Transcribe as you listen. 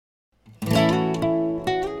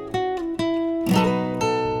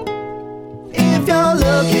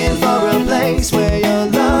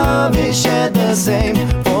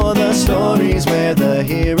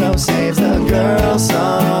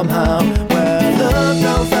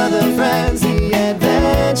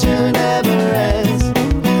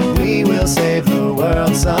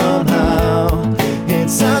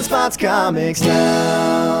Sunspots Comics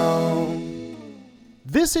now.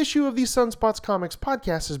 This issue of the Sunspots Comics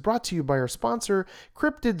podcast is brought to you by our sponsor,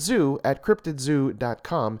 Cryptid Zoo at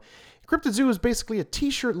cryptidzoo.com. Cryptid Zoo is basically a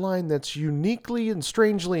t-shirt line that's uniquely and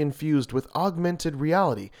strangely infused with augmented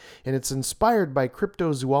reality, and it's inspired by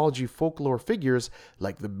cryptozoology folklore figures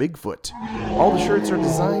like the Bigfoot. All the shirts are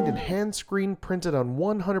designed and hand-screen printed on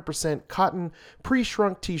 100% cotton,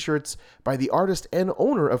 pre-shrunk t-shirts by the artist and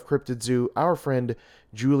owner of Cryptid Zoo, our friend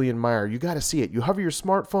Julian Meyer. You got to see it. You hover your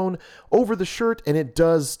smartphone over the shirt and it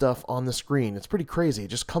does stuff on the screen. It's pretty crazy. It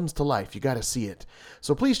just comes to life. You got to see it.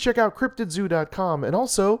 So please check out cryptidzoo.com and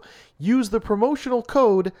also use the promotional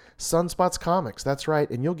code SunspotsComics. That's right,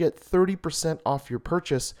 and you'll get 30% off your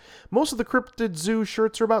purchase. Most of the Cryptid Zoo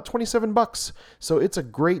shirts are about $27, so it's a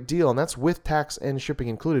great deal, and that's with tax and shipping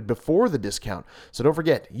included before the discount. So don't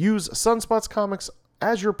forget, use Sunspots Comics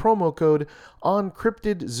as your promo code on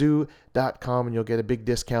cryptidzoo.com and you'll get a big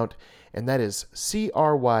discount, and that is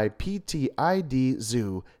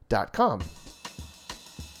cryptidzoo.com.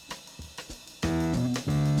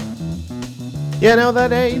 You know the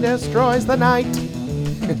day destroys the night.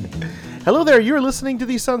 Hello there, you're listening to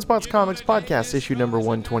the Sunspots Comics podcast, issue number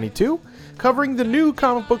 122, covering the new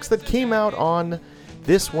comic books that came out on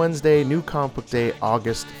this Wednesday, New Comic Book Day,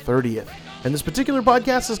 August 30th. And this particular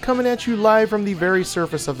podcast is coming at you live from the very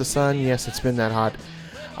surface of the sun. Yes, it's been that hot.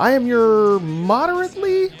 I am your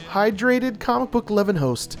moderately hydrated comic book loving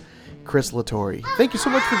host, Chris Latore. Thank you so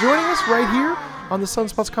much for joining us right here on the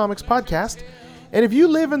Sunspots Comics podcast. And if you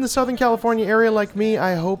live in the Southern California area like me,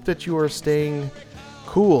 I hope that you are staying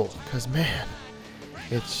cool, because man,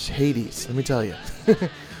 it's Hades, let me tell you.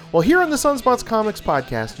 Well, here on the Sunspots Comics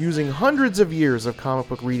podcast, using hundreds of years of comic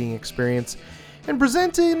book reading experience and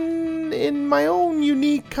presenting in my own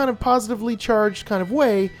unique, kind of positively charged kind of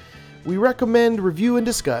way, we recommend, review, and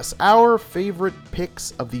discuss our favorite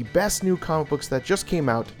picks of the best new comic books that just came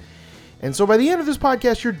out. And so by the end of this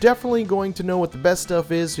podcast, you're definitely going to know what the best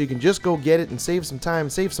stuff is, so you can just go get it and save some time,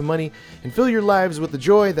 save some money, and fill your lives with the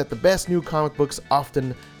joy that the best new comic books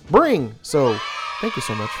often bring. So thank you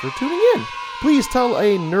so much for tuning in. Please tell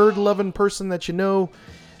a nerd-loving person that you know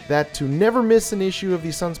that to never miss an issue of the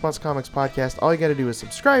Sunspots Comics podcast, all you got to do is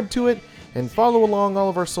subscribe to it and follow along all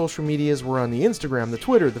of our social medias. We're on the Instagram, the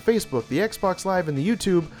Twitter, the Facebook, the Xbox Live, and the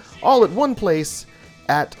YouTube, all at one place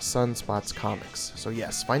at Sunspots Comics. So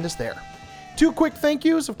yes, find us there. Two quick thank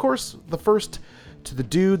yous. Of course, the first to the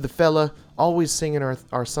dude, the fella, always singing our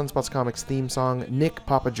Sunspots Comics theme song, Nick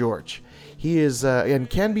Papa George. He is, and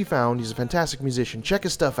can be found, he's a fantastic musician. Check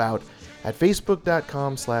his stuff out at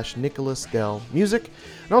facebook.com/NicholasDellMusic.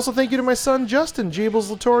 And also thank you to my son, Justin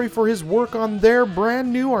Jables Latore, for his work on their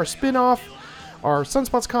brand new, our spin-off. Our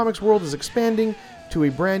Sunspots Comics world is expanding to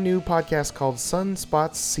a brand new podcast called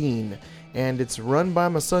Sunspots Scene. And it's run by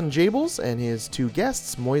my son, Jables, and his two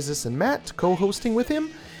guests, Moises and Matt, co-hosting with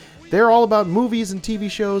him. They're all about movies and TV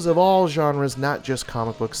shows of all genres, not just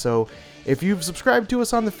comic books. So if you've subscribed to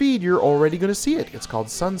us on the feed, you're already going to see it. It's called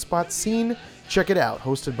Sunspots Scene. Check it out,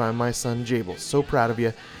 hosted by my son, Jables. So proud of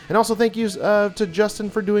you. And also thank you to Justin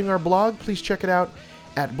for doing our blog. Please check it out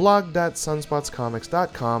at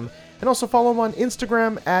blog.sunspotscomics.com. And also follow him on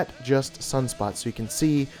Instagram at justsunspots so you can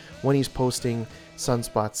see when he's posting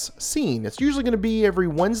Sunspots Scene. It's usually going to be every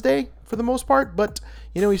Wednesday for the most part, but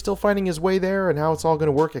you know, he's still finding his way there and how it's all going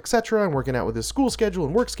to work, etc. and working out with his school schedule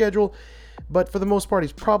and work schedule. But for the most part,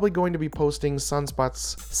 he's probably going to be posting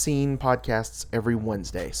Sunspots Scene podcasts every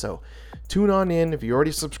Wednesday. So tune on in. If you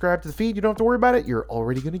already subscribed to the feed, you don't have to worry about it. You're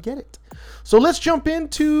already going to get it. So let's jump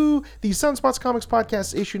into the Sunspots Comics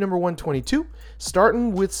podcast issue number 122,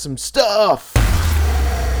 starting with some stuff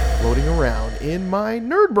floating around in my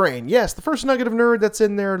nerd brain. Yes, the first nugget of nerd that's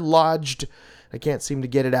in there lodged, I can't seem to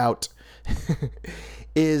get it out,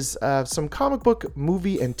 is some comic book,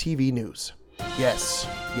 movie, and TV news. Yes.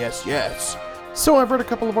 So I've read a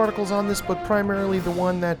couple of articles on this, but primarily the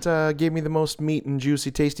one that gave me the most meat and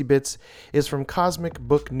juicy, tasty bits is from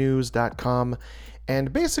CosmicBookNews.com.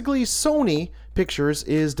 And basically, Sony Pictures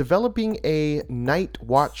is developing a Night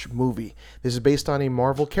Watch movie. This is based on a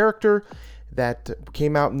Marvel character that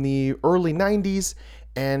came out in the early 90s.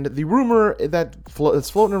 And the rumor that's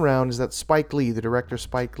floating around is that Spike Lee, the director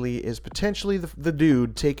Spike Lee, is potentially the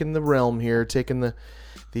dude taking the realm here, taking the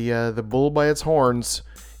bull by its horns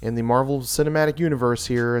in the Marvel Cinematic Universe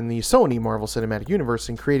here, in the Sony Marvel Cinematic Universe,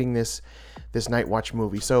 and creating this Night Watch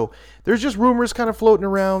movie. So there's just rumors kind of floating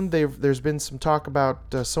around. There's been some talk about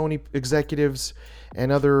Sony executives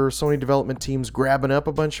and other Sony development teams grabbing up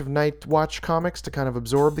a bunch of Night Watch comics to kind of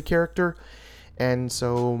absorb the character. And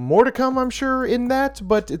so more to come, I'm sure, in that,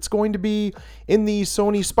 but it's going to be in the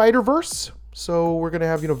Sony Spider-Verse, So we're going to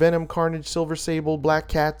have, Venom, Carnage, Silver Sable, Black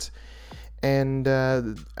Cat, and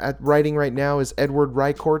at writing right now is Edward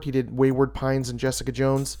Rycourt. He did Wayward Pines and Jessica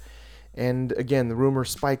Jones. And again, the rumor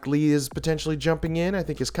Spike Lee is potentially jumping in, I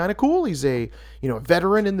think is kind of cool. He's a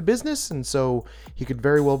veteran in the business, and so he could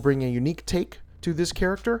very well bring a unique take to this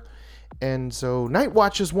character. And so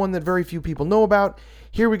Nightwatch is one that very few people know about.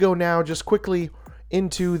 Here we go now, just quickly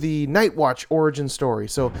into the Nightwatch origin story.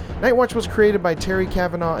 So Nightwatch was created by Terry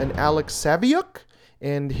Kavanagh and Alex Saviuk,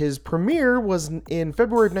 and his premiere was in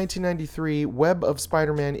February of 1993, Web of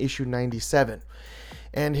Spider-Man issue 97.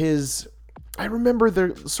 And I remember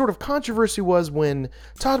the sort of controversy was when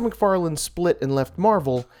Todd McFarlane split and left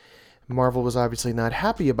Marvel. Marvel was obviously not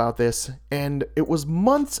happy about this, and it was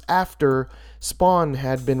months after Spawn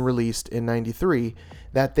had been released in 93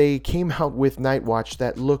 that they came out with Nightwatch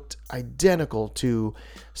that looked identical to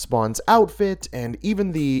Spawn's outfit, and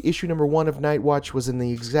even the issue number 1 of Nightwatch was in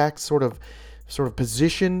the exact sort of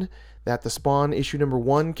position that the Spawn issue number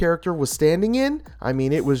 1 character was standing in. I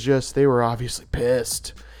mean, it was just, they were obviously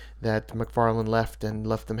pissed that McFarlane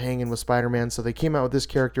left them hanging with Spider-Man, so they came out with this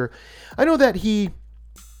character. I know that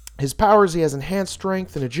his powers, he has enhanced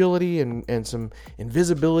strength and agility and some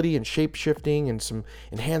invisibility and shape-shifting and some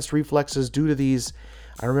enhanced reflexes due to these,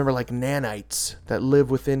 I remember, like nanites that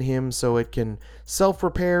live within him, so it can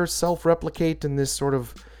self-repair, self-replicate in this sort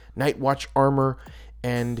of Nightwatch armor.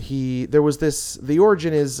 And the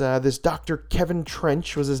origin is this Dr. Kevin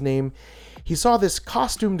Trench was his name. He saw this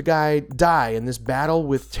costumed guy die in this battle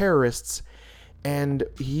with terrorists, and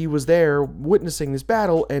he was there witnessing this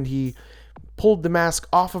battle, and he pulled the mask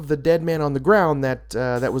off of the dead man on the ground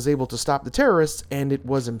that was able to stop the terrorists, and it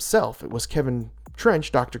was himself. It was Kevin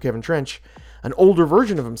Trench, Dr. Kevin Trench, an older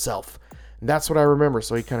version of himself. And that's what I remember.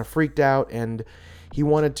 So he kind of freaked out, and he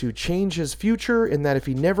wanted to change his future in that if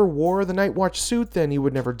he never wore the Nightwatch suit, then he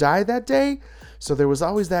would never die that day. So there was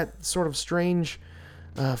always that sort of strange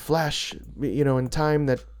flash, in time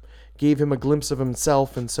that gave him a glimpse of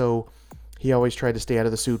himself, and so he always tried to stay out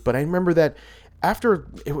of the suit. But I remember that after,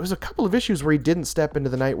 it was a couple of issues where he didn't step into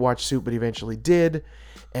the Nightwatch suit, but he eventually did.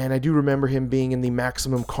 And I do remember him being in the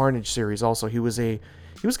Maximum Carnage series also. He was kind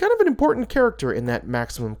of an important character in that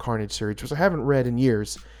Maximum Carnage series, which I haven't read in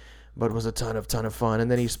years, but was a ton of fun. And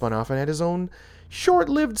then he spun off and had his own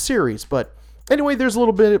short-lived series. But anyway, there's a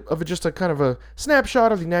little bit of just a kind of a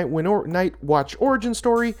snapshot of the Nightwatch origin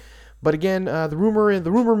story. But again, the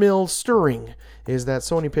rumor mill stirring is that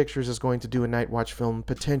Sony Pictures is going to do a Nightwatch film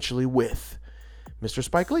potentially with Mr.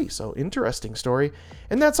 Spike Lee. So interesting story.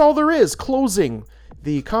 And that's all there is. Closing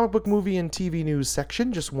the comic book, movie, and TV news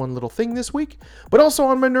section. Just one little thing this week. But also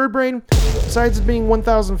on my nerd brain, besides it being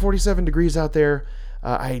 1,047 degrees out there,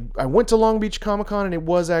 I went to Long Beach Comic Con, and it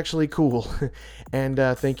was actually cool. And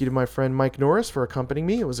thank you to my friend Mike Norris for accompanying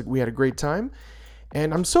me. We had a great time.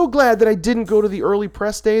 And I'm so glad that I didn't go to the early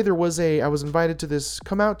press day. I was invited to this,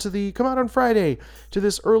 come out on Friday to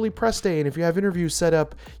this early press day. And if you have interviews set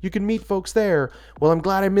up, you can meet folks there. Well, I'm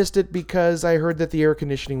glad I missed it because I heard that the air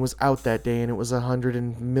conditioning was out that day and it was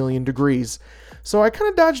 100 million degrees. So I kind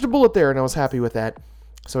of dodged a bullet there, and I was happy with that.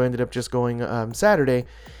 So I ended up just going Saturday.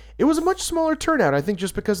 It was a much smaller turnout, I think,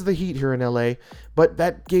 just because of the heat here in LA, but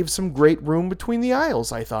that gave some great room between the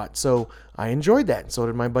aisles, I thought. So I enjoyed that, and so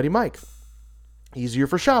did my buddy Mike. Easier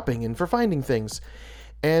for shopping and for finding things.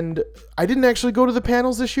 And I didn't actually go to the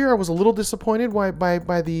panels this year. I was a little disappointed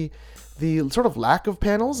by the sort of lack of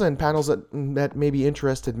panels, and panels that maybe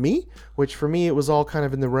interested me, which for me it was all kind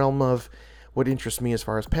of in the realm of what interests me as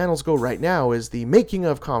far as panels go right now is the making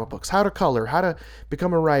of comic books, how to color, how to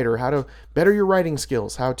become a writer, how to better your writing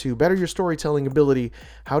skills, how to better your storytelling ability,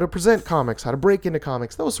 how to present comics, how to break into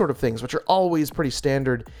comics, those sort of things, which are always pretty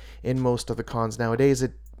standard in most of the cons nowadays.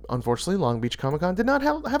 Unfortunately, Long Beach Comic Con did not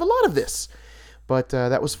have a lot of this. But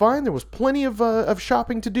that was fine. There was plenty of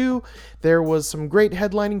shopping to do. There was some great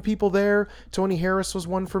headlining people there. Tony Harris was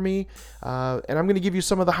one for me. And I'm going to give you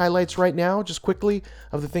some of the highlights right now, just quickly,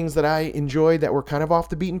 of the things that I enjoyed that were kind of off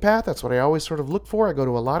the beaten path. That's what I always sort of look for. I go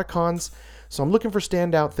to a lot of cons, so I'm looking for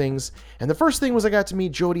standout things. And the first thing was I got to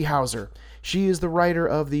meet Jody Houser. She is the writer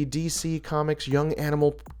of the DC Comics Young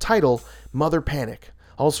Animal title, Mother Panic.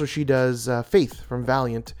 Also, she does Faith from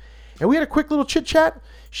Valiant. And we had a quick little chit-chat.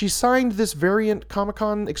 She signed this variant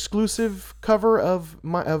Comic-Con exclusive cover of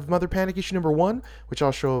Mother Panic issue number 1, which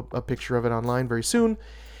I'll show a picture of it online very soon.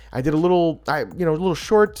 I did a little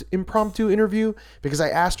short impromptu interview because I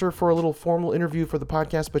asked her for a little formal interview for the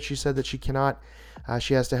podcast, but she said that she cannot.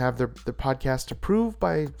 She has to have the podcast approved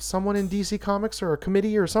by someone in DC Comics or a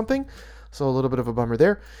committee or something. So a little bit of a bummer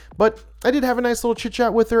there. But I did have a nice little chit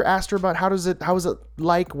chat with her, asked her about how is it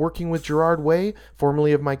like working with Gerard Way,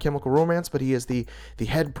 formerly of My Chemical Romance, but he is the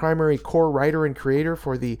head primary core writer and creator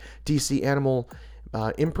for the DC Animal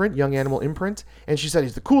imprint, Young Animal imprint. And she said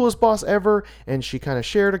he's the coolest boss ever, and she kind of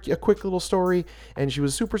shared a quick little story, and she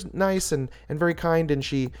was super nice and very kind, and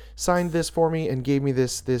she signed this for me and gave me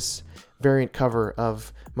this variant cover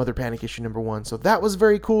of Mother Panic issue number 1. So that was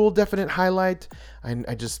very cool, definite highlight.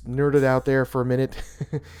 I just nerded out there for a minute.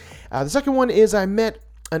 The second one is I met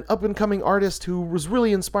an up-and-coming artist who was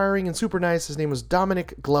really inspiring and super nice. His name was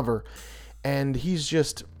Dominic Glover, and he's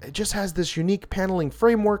just has this unique paneling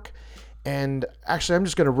framework. And actually, I'm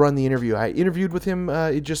just going to run the interview. I interviewed with him.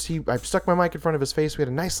 I stuck my mic in front of his face. We had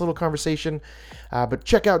a nice little conversation. But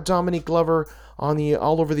check out Dominique Glover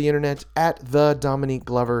all over the internet at the Dominique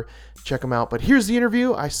Glover. Check him out. But here's the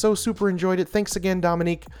interview. I so super enjoyed it. Thanks again,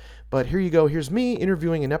 Dominique. But here you go. Here's me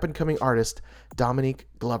interviewing an up-and-coming artist, Dominique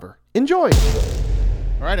Glover. Enjoy.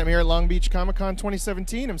 All right, I'm here at Long Beach Comic Con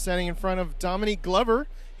 2017. I'm standing in front of Dominique Glover.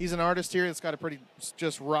 He's an artist here that's got a pretty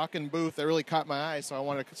just rockin' booth that really caught my eye, so I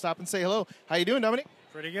wanted to stop and say hello. How you doing, Dominique?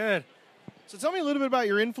 Pretty good. So tell me a little bit about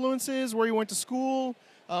your influences, where you went to school,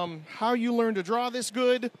 how you learned to draw this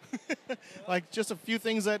good, like just a few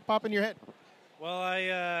things that pop in your head. Well,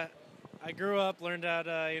 I grew up, learned how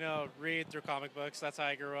to read through comic books. That's how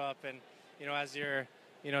I grew up, and as you're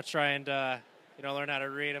trying to learn how to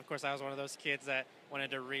read, of course I was one of those kids that wanted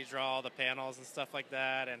to redraw all the panels and stuff like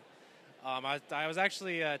that, and I was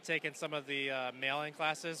actually taking some of the mailing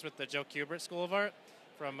classes with the Joe Kubert School of Art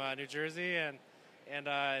from New Jersey, and in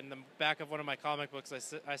the back of one of my comic books,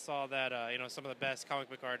 I saw that some of the best comic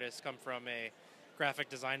book artists come from a graphic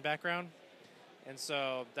design background, and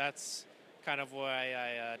so that's kind of why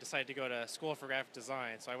I decided to go to school for graphic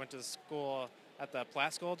design. So I went to the school at the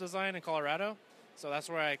Platt School of Design in Colorado, so that's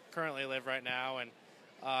where I currently live right now, and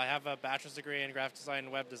I have a bachelor's degree in graphic design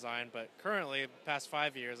and web design, but currently, the past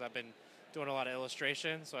 5 years, I've been doing a lot of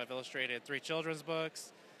illustration. So I've illustrated 3 children's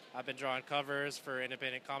books. I've been drawing covers for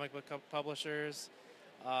independent comic book publishers.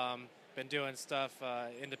 Been doing stuff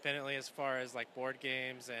independently as far as like board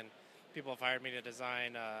games, and people have hired me to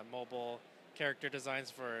design mobile character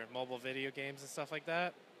designs for mobile video games and stuff like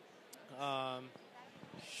that.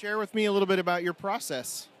 Share with me a little bit about your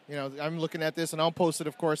process. I'm looking at this, and I'll post it,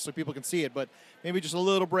 of course, so people can see it, but maybe just a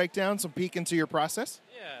little breakdown, some peek into your process.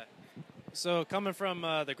 Yeah. So coming from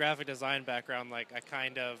the graphic design background, like I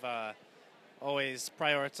kind of always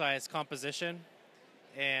prioritize composition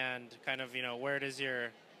and kind of where does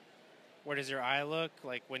your eye look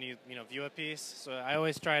like when you view a piece. So I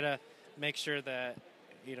always try to make sure that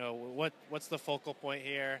what's the focal point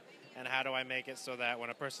here, and how do I make it so that when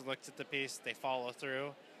a person looks at the piece, they follow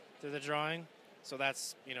through the drawing. So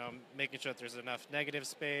that's making sure that there's enough negative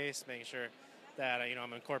space, making sure that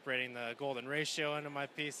I'm incorporating the golden ratio into my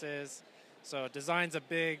pieces. So design's a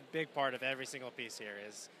big part of every single piece here.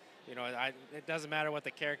 It doesn't matter what the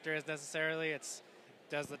character is necessarily.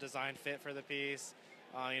 Does the design fit for the piece?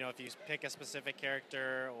 If you pick a specific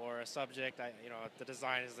character or a subject, the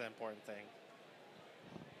design is the important thing.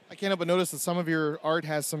 I can't help but notice that some of your art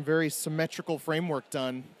has some very symmetrical framework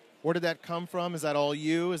done. Where did that come from? Is that all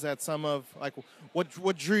you? Is that some of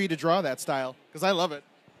what drew you to draw that style? Because I love it.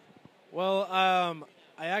 Well,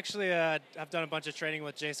 I actually have done a bunch of training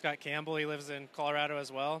with J. Scott Campbell. He lives in Colorado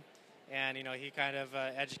as well. And, he kind of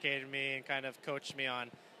educated me and kind of coached me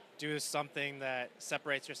on do something that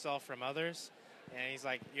separates yourself from others. And he's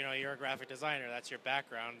like, you're a graphic designer. That's your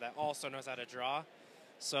background that also knows how to draw.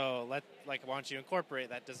 So why don't you incorporate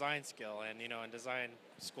that design skill? And, in design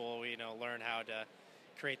school, we, learn how to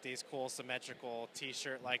create these cool symmetrical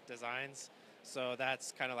T-shirt-like designs. So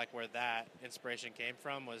that's kind of like where that inspiration came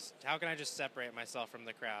from, was how can I just separate myself from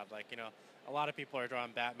the crowd? A lot of people are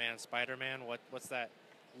drawing Batman, Spider-Man. What's that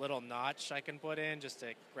little notch I can put in just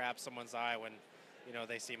to grab someone's eye when,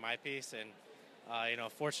 they see my piece? And,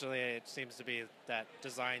 fortunately, it seems to be that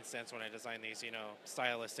design sense when I design these,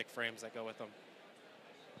 stylistic frames that go with them.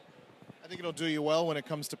 I think it'll do you well when it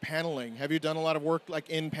comes to paneling. Have you done a lot of work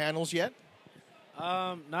in panels yet?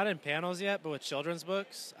 Not in panels yet, but with children's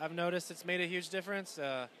books, I've noticed it's made a huge difference.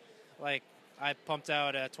 I pumped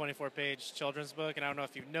out a 24-page children's book, and I don't know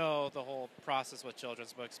if you know the whole process with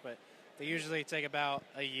children's books, but they usually take about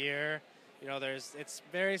a year. It's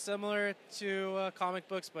very similar to comic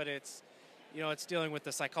books, but it's dealing with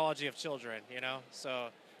the psychology of children, So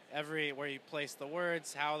where you place the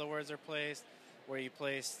words, how the words are placed, where you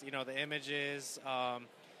place, the images,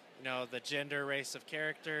 the gender, race of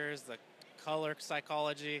characters, the color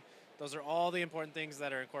psychology. Those are all the important things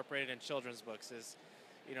that are incorporated in children's books. Is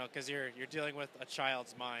because you're dealing with a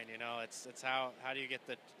child's mind. It's how do you get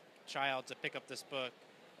the child to pick up this book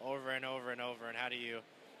over and over and over, and how do you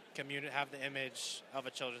have the image of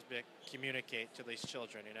a children's book communicate to these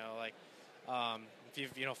children? If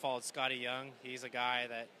you've followed Scotty Young, he's a guy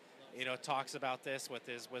that talks about this with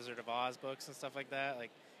his Wizard of Oz books and stuff like that.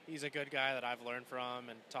 Like, he's a good guy that I've learned from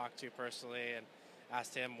and talked to personally, and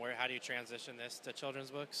asked him how do you transition this to children's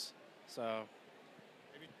books. So,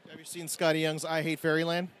 have you seen Scotty Young's I Hate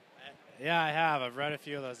Fairyland? Yeah, I have. I've read a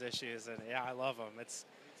few of those issues, and yeah, I love them. It's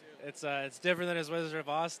different than his Wizard of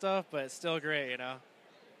Oz stuff, but it's still great.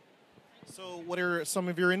 So, what are some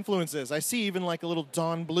of your influences? I see even like a little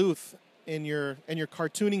Don Bluth in your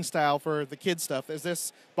cartooning style for the kids stuff. Is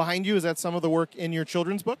this behind you? Is that some of the work in your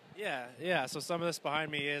children's book? Yeah. So some of this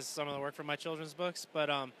behind me is some of the work from my children's books, but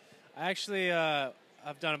I actually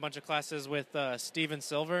I've done a bunch of classes with Steven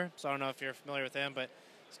Silver. So I don't know if you're familiar with him, but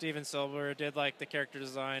Steven Silver did like the character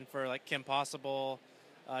design for like Kim Possible,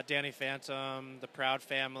 Danny Phantom, The Proud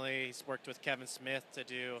Family. He's worked with Kevin Smith to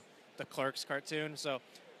do the Clerks cartoon. So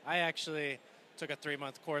I actually took a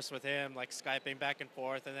 3-month course with him, like Skyping back and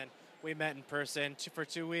forth, and then we met in person for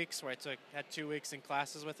 2 weeks, where I had 2 weeks in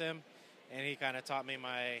classes with him, and he kind of taught me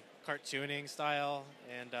my cartooning style,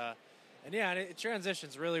 and yeah, it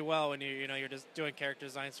transitions really well when you're just doing character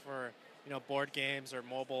designs for board games or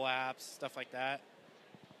mobile apps, stuff like that.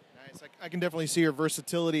 Nice. I can definitely see your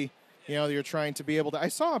versatility. You're trying to be able to. I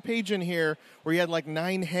saw a page in here where you had like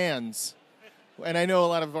 9 hands, and I know a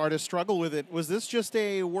lot of artists struggle with it. Was this just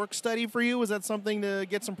a work study for you? Was that something to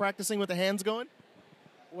get some practicing with the hands going?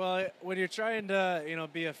 Well, when you're trying to,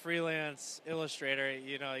 be a freelance illustrator,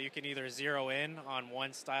 you can either zero in on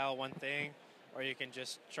one style, one thing, or you can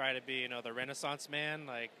just try to be, the Renaissance man,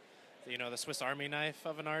 like, the Swiss Army knife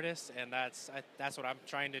of an artist, and that's what I'm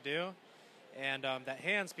trying to do. And that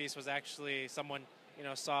hands piece was actually someone,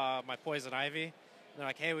 saw my Poison Ivy. And they're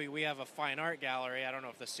like, hey, we have a fine art gallery. I don't know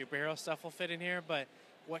if the superhero stuff will fit in here, but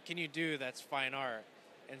what can you do that's fine art?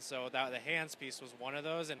 And so the hands piece was one of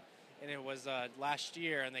those, and it was last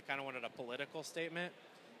year, and they kind of wanted a political statement.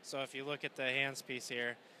 So if you look at the hands piece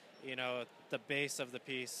here, the base of the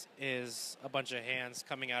piece is a bunch of hands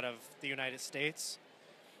coming out of the United States.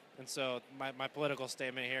 And so my political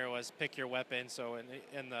statement here was pick your weapon. So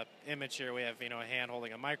in the image here, we have, a hand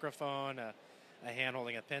holding a microphone, a hand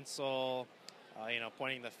holding a pencil,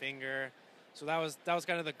 pointing the finger. So that was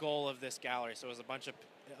kind of the goal of this gallery. So it was a bunch of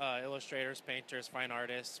illustrators, painters, fine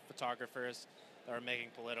artists, photographers that were making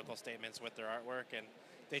political statements with their artwork, and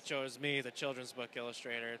they chose me, the children's book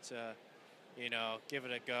illustrator, to, give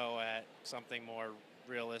it a go at something more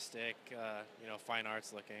realistic, fine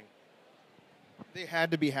arts looking. They had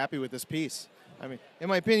to be happy with this piece. I mean, in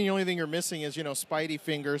my opinion, the only thing you're missing is, Spidey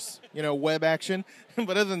fingers, web action.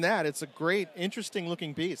 But other than that, it's a great, interesting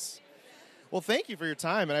looking piece. Well, thank you for your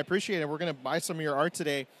time, and I appreciate it. We're going to buy some of your art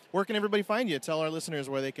today. Where can everybody find you? Tell our listeners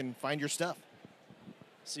where they can find your stuff.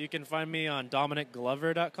 So you can find me on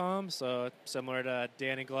DominicGlover.com, so similar to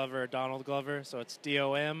Danny Glover or Donald Glover, so it's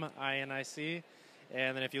DOMINIC.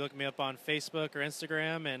 And then if you look me up on Facebook or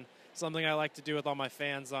Instagram, and something I like to do with all my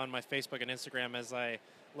fans on my Facebook and Instagram is I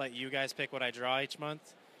let you guys pick what I draw each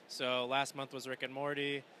month. So last month was Rick and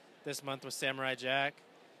Morty, this month was Samurai Jack.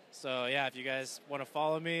 So yeah, if you guys want to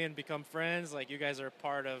follow me and become friends, like, you guys are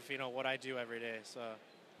part of, what I do every day, so...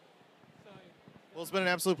 Well, it's been an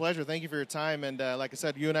absolute pleasure. Thank you for your time. And like I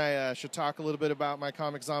said, you and I should talk a little bit about my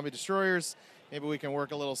comic Zombie Destroyers. Maybe we can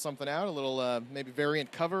work a little something out, a little maybe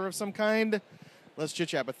variant cover of some kind. Let's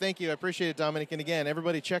chit-chat. But thank you. I appreciate it, Dominic. And again,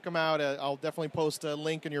 everybody check them out. I'll definitely post a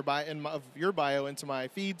link in your bio into my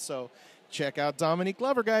feed. So check out Dominic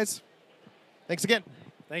Glover, guys. Thanks again.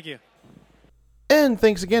 Thank you. And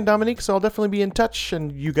thanks again, Dominique. So I'll definitely be in touch,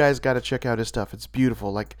 and you guys got to check out his stuff. It's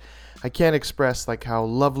beautiful. Like, I can't express like how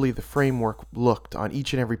lovely the framework looked on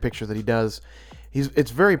each and every picture that he does.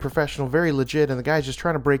 It's very professional, very legit, and the guy's just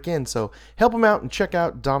trying to break in. So help him out and check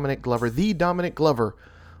out Dominic Glover. The Dominic Glover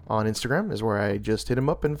on Instagram is where I just hit him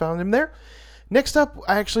up and found him there. Next up,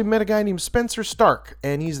 I actually met a guy named Spencer Stark,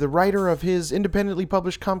 and he's the writer of his independently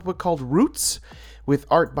published comic book called Roots, with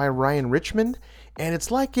art by Ryan Richmond. And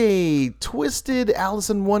it's like a twisted Alice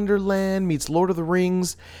in Wonderland meets Lord of the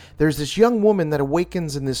Rings. There's this young woman that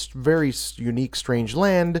awakens in this very unique, strange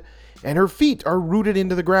land, and her feet are rooted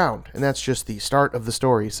into the ground. And that's just the start of the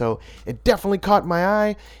story. So it definitely caught my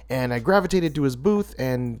eye, and I gravitated to his booth,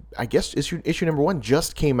 and I guess issue number 1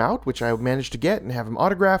 just came out, which I managed to get and have him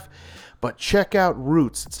autograph. But check out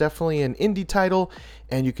Roots. It's definitely an indie title,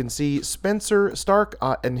 and you can see Spencer Stark,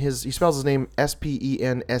 and he spells his name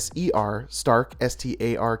Spenser, Stark,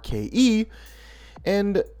 Starke.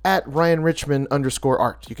 and at Ryan Richmond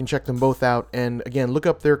 _art. You can check them both out. And again, look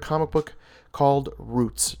up their comic book called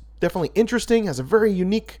Roots. Definitely interesting, has a very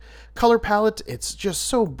unique color palette. It's just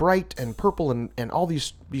so bright and purple and all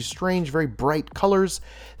these strange, very bright colors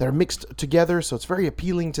that are mixed together. So it's very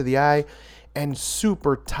appealing to the eye and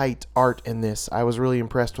super tight art in this. I was really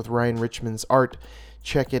impressed with Ryan Richmond's art.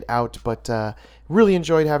 Check it out. But really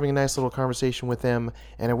enjoyed having a nice little conversation with them.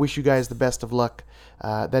 And I wish you guys the best of luck.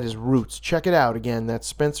 That is Roots. Check it out. Again, that's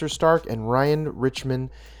Spencer Stark and Ryan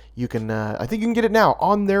Richmond. You can, I think you can get it now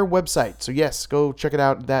on their website. So yes, go check it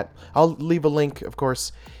out. That I'll leave a link, of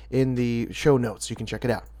course, in the show notes. You can check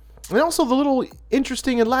it out. And also the little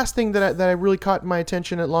interesting and last thing that I really caught my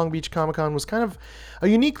attention at Long Beach Comic Con was kind of a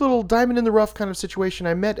unique little diamond in the rough kind of situation.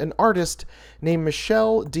 I met an artist named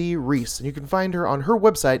Michelle D. Reese, and you can find her on her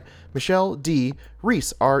website, Michelle D.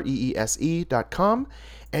 Reese, REESE.com.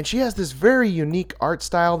 And she has this very unique art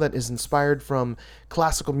style that is inspired from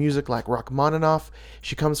classical music like Rachmaninoff.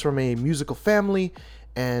 She comes from a musical family,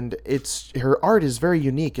 and her art is very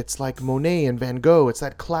unique. It's like Monet and Van Gogh. It's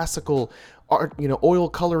that classical art, oil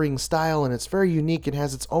coloring style, and it's very unique. It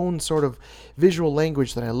has its own sort of visual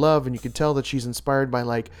language that I love, and you can tell that she's inspired by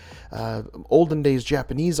olden days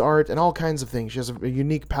Japanese art and all kinds of things. She has a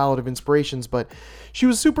unique palette of inspirations, but she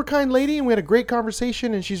was a super kind lady, and we had a great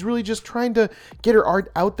conversation, and she's really just trying to get her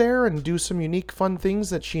art out there and do some unique, fun things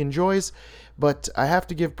that she enjoys. But I have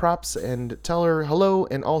to give props and tell her hello,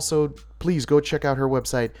 and also please go check out her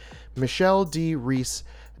website, michelledreese.com.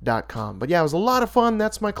 But yeah, it was a lot of fun.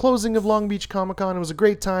 That's my closing of Long Beach Comic Con. It was a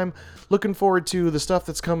great time. Looking forward to the stuff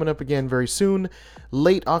that's coming up again very soon.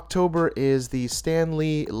 Late October is the Stan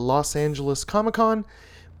Lee Los Angeles Comic Con,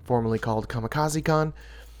 formerly called Kamikaze Con.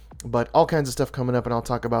 But all kinds of stuff coming up, and I'll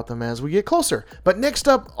talk about them as we get closer. But next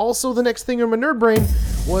up, also the next thing in my nerd brain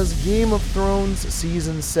was Game of Thrones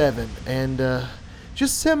Season 7. And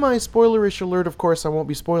just semi-spoilerish alert, of course, I won't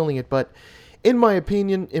be spoiling it, but in my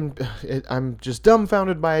opinion, I'm just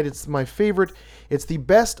dumbfounded by it. It's my favorite. It's the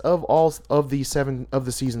best of all of the 7 of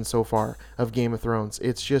the seasons so far of Game of Thrones.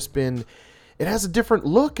 It's just been, it has a different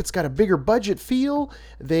look. It's got a bigger budget feel.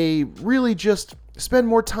 They really just spend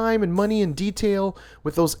more time and money and detail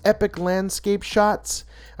with those epic landscape shots.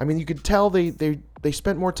 I mean, you could tell they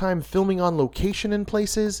spent more time filming on location in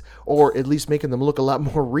places, or at least making them look a lot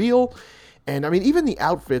more real. And I mean, even the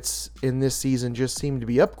outfits in this season just seem to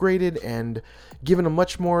be upgraded and given a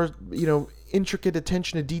much more, intricate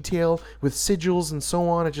attention to detail with sigils and so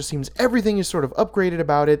on. It just seems everything is sort of upgraded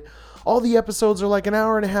about it. All the episodes are like an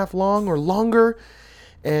hour and a half long or longer.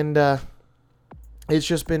 And it's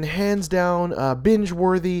just been hands down binge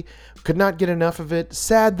worthy. Could not get enough of it.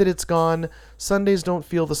 Sad that it's gone. Sundays don't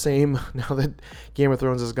feel the same now that Game of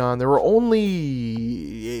Thrones is gone. There were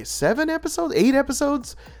only 8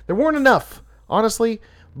 episodes. There weren't enough, honestly.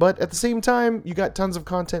 But at the same time, you got tons of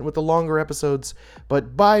content with the longer episodes.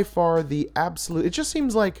 But by far it just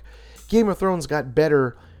seems like Game of Thrones got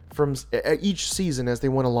better from each season as they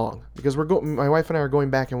went along, because my wife and I are going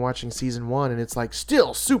back and watching season 1, and it's like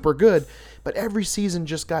still super good, but every season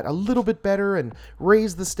just got a little bit better and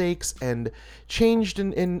raised the stakes and changed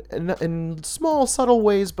in small subtle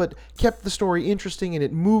ways, but kept the story interesting, and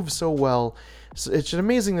it moves so well. So it's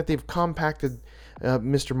amazing that they've compacted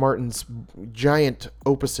Mr. Martin's giant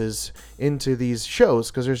opuses into these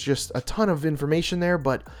shows, because there's just a ton of information there.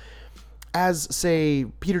 But as, say,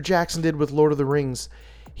 Peter Jackson did with Lord of the Rings,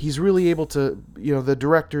 he's really able to, the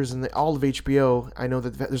directors and all of HBO, I know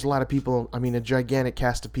that there's a lot of people, a gigantic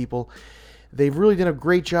cast of people. They've really done a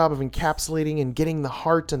great job of encapsulating and getting the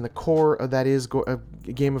heart and the core of that is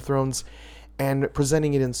Game of Thrones and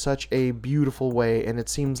presenting it in such a beautiful way. And it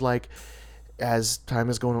seems like as time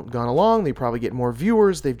has gone along, they probably get more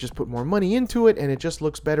viewers. They've just put more money into it, and it just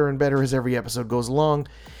looks better and better as every episode goes along.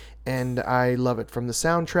 And I love it. From the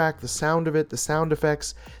soundtrack, the sound of it, the sound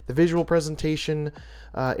effects, the visual presentation,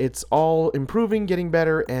 it's all improving, getting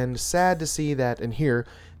better, and sad to see that and hear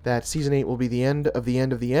that Season 8 will be the end of the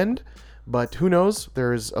end of the end. But who knows?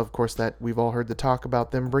 There's, of course, that we've all heard the talk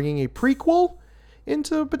about them bringing a prequel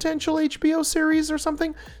into a potential HBO series or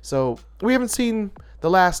something. So we haven't seen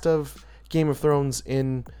the last of Game of Thrones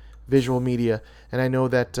in visual media. And I know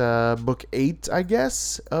that book 8, I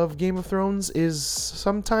guess, of Game of Thrones is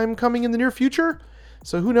sometime coming in the near future.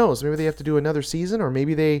 So who knows? Maybe they have to do another season, or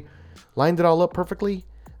maybe they lined it all up perfectly.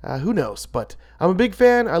 Who knows? But I'm a big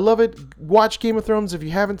fan. I love it. Watch Game of Thrones if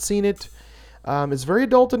you haven't seen it. It's very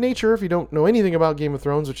adult in nature if you don't know anything about Game of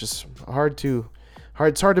Thrones, which is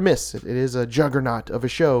it's hard to miss. It is a juggernaut of a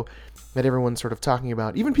show that everyone's sort of talking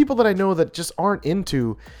about. Even people that I know that just aren't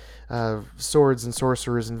into swords and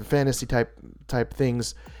sorcerers and fantasy type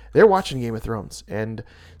things, they're watching Game of Thrones. And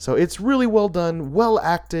so it's really well done, well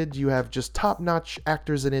acted. You have just top-notch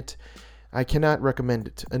actors in it. I cannot recommend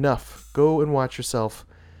it enough. Go and watch yourself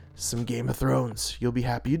some Game of Thrones. You'll be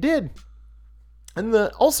happy you did. And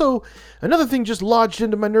also, another thing just lodged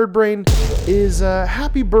into my nerd brain is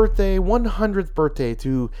happy birthday, 100th birthday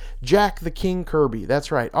to Jack the King Kirby.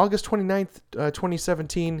 That's right. August 29th,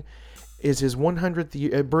 2017 is his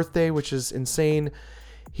 100th birthday, which is insane.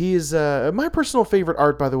 He is my personal favorite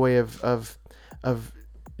art, by the way, of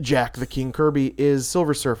Jack the King Kirby is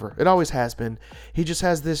Silver Surfer. It always has been. He just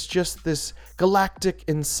has this galactic,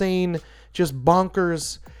 insane, just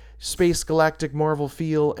bonkers space galactic Marvel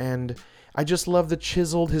feel, and I just love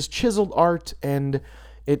his chiseled art, and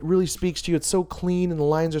it really speaks to you. It's so clean and the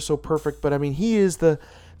lines are so perfect. But I mean, he is the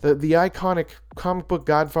iconic comic book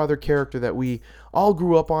godfather character that we all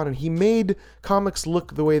grew up on, and he made comics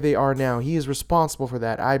look the way they are now. He is responsible for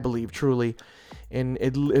that, I believe, truly, and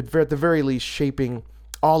at the very least shaping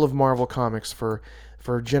all of Marvel Comics for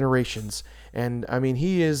generations. And I mean,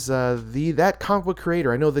 he is that comic book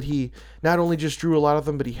creator. I know that he not only just drew a lot of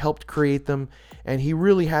them, but he helped create them, and he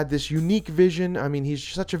really had this unique vision. I mean, he's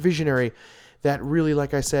such a visionary that really,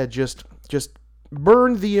 like I said, just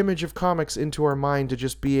burned the image of comics into our mind to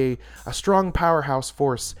just be a strong powerhouse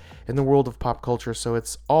force in the world of pop culture. So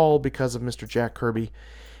it's all because of Mr. Jack Kirby.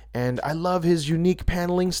 And I love his unique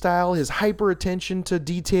paneling style, his hyper attention to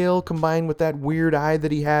detail combined with that weird eye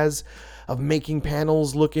that he has of making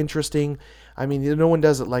panels look interesting. I mean, no one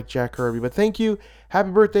does it like Jack Kirby. But thank you. Happy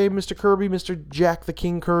birthday, Mr. Kirby, Mr. Jack the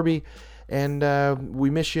King Kirby. And we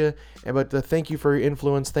miss you. But thank you for your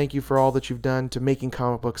influence. Thank you for all that you've done to making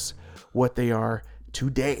comic books what they are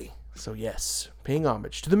today. So yes, paying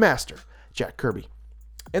homage to the master, Jack Kirby.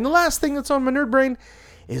 And the last thing that's on my nerd brain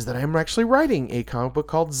is that I'm actually writing a comic book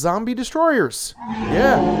called Zombie Destroyers.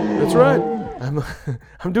 Yeah, that's right.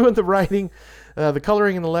 I'm doing the writing, the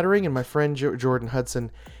coloring and the lettering, and my friend Jordan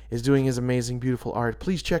Hudson is doing his amazing, beautiful art.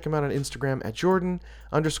 Please check him out on Instagram at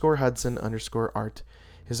Jordan_Hudson_art.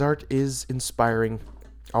 His art is inspiring.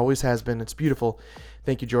 Always has been. It's beautiful.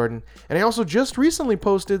 Thank you, Jordan. And I also just recently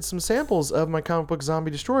posted some samples of my comic book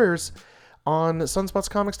Zombie Destroyers on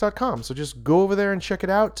sunspotscomics.com. So just go over there and check it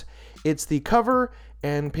out. It's the cover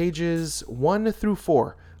and pages 1 through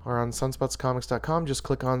 4 are on sunspotscomics.com. Just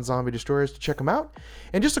click on Zombie Destroyers to check them out.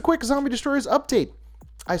 And just a quick Zombie Destroyers update.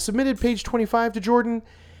 I submitted page 25 to Jordan,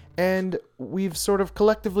 and we've sort of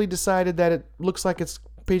collectively decided that it looks like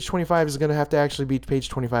page 25 is going to have to actually be page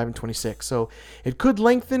 25 and 26. So it could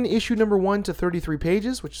lengthen issue number 1 to 33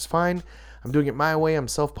 pages, which is fine. I'm doing it my way. I'm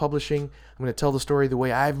self-publishing. I'm going to tell the story the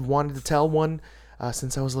way I've wanted to tell one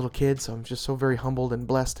since I was a little kid. So I'm just so very humbled and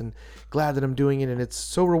blessed and glad that I'm doing it. And it's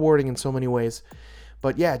so rewarding in so many ways.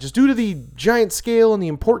 But yeah, just due to the giant scale and the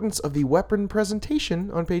importance of the weapon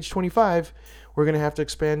presentation on page 25, we're going to have to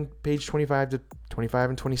expand page 25 to 25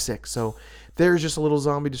 and 26. So there's just a little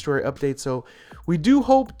Zombie Destroyer update. So we do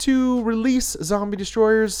hope to release Zombie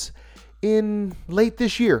Destroyers in late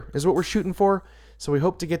this year is what we're shooting for. So we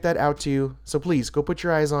hope to get that out to you. So please go put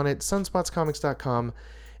your eyes on it, sunspotscomics.com,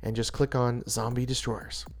 and just click on Zombie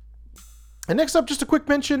Destroyers. And next up, just a quick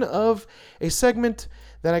mention of a segment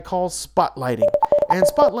that I call Spotlighting. And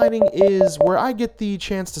Spotlighting is where I get the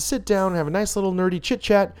chance to sit down and have a nice little nerdy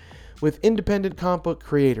chit-chat with independent comic book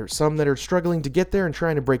creators, some that are struggling to get there and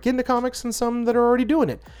trying to break into comics, and some that are already doing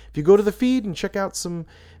it. If you go to the feed and check out some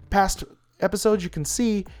past episodes, you can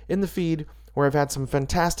see in the feed where I've had some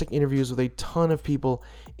fantastic interviews with a ton of people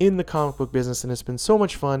in the comic book business, and it's been so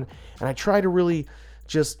much fun. And I try to really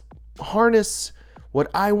just harness what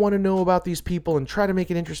I want to know about these people and try to make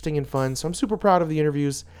it interesting and fun. So I'm super proud of the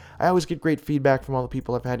interviews. I always get great feedback from all the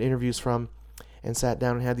people I've had interviews from and sat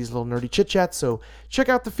down and had these little nerdy chit-chats. So check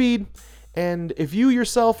out the feed. And if you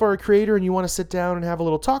yourself are a creator and you want to sit down and have a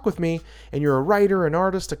little talk with me, and you're a writer, an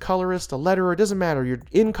artist, a colorist, a letterer, it doesn't matter, you're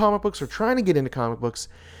in comic books or trying to get into comic books,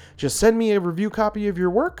 just send me a review copy of your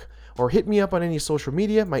work or hit me up on any social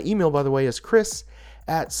media. My email, by the way, is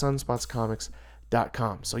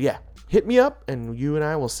chris@sunspotscomics.com. So yeah, hit me up and you and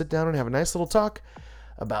I will sit down and have a nice little talk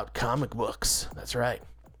about comic books. That's right.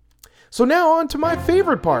 So now on to my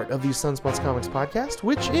favorite part of the Sunspots Comics podcast,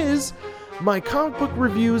 which is my comic book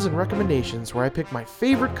reviews and recommendations, where I pick my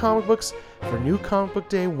favorite comic books for New Comic Book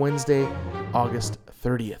Day, Wednesday, August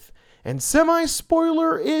 30th. And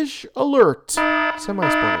semi-spoiler-ish alert.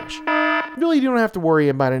 Semi-spoiler-ish. Really, you don't have to worry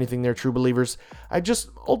about anything there, true believers. I just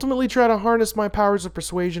ultimately try to harness my powers of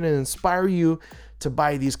persuasion and inspire you to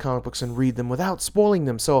buy these comic books and read them without spoiling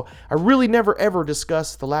them. So I really never ever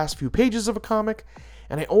discuss the last few pages of a comic,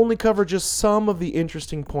 and I only cover just some of the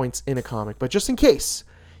interesting points in a comic. But just in case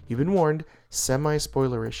You've been warned.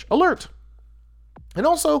 Semi-spoilerish alert. And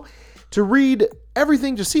also, to read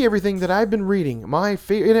everything, to see everything that I've been reading,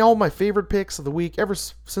 all my favorite picks of the week, ever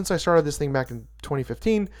since I started this thing back in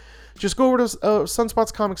 2015, just go over to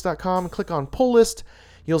sunspotscomics.com and click on pull list.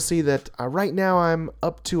 You'll see that right now I'm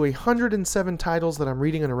up to 107 titles that I'm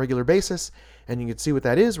reading on a regular basis, and you can see what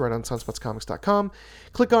that is right on sunspotscomics.com.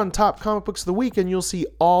 Click on top comic books of the week, and you'll see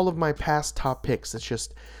all of my past top picks. It's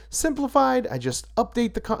just simplified. I just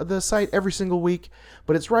update the site every single week,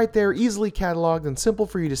 but it's right there, easily cataloged and simple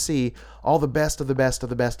for you to see all the best of the best of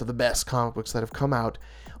the best of the best comic books that have come out,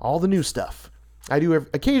 all the new stuff. I do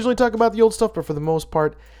occasionally talk about the old stuff, but for the most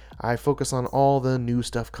part, I focus on all the new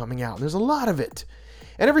stuff coming out. And there's a lot of it.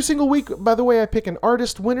 And every single week, by the way, I pick an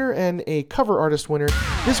artist winner and a cover artist winner.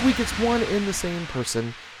 This week it's one in the same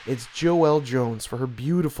person. It's Joelle Jones for her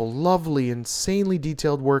beautiful, lovely, insanely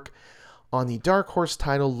detailed work on the Dark Horse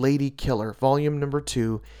title Lady Killer, Volume number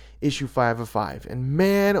 2, Issue 5 of 5. And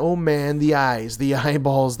man, oh man, the eyes, the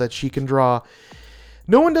eyeballs that she can draw.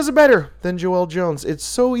 No one does it better than Joelle Jones. It's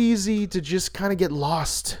so easy to just kind of get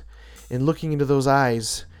lost in looking into those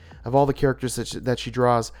eyes of all the characters that she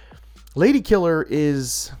draws. Lady Killer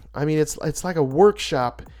is, it's like a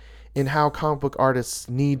workshop in how comic book artists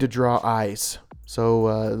need to draw eyes.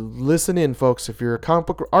 So listen in, folks. If you're a comic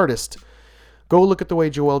book artist, go look at the way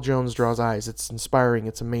Joelle Jones draws eyes. It's inspiring.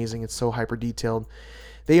 It's amazing. It's so hyper detailed.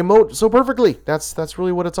 They emote so perfectly. That's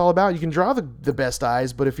really what it's all about. You can draw the best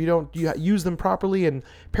eyes, but if you don't use them properly and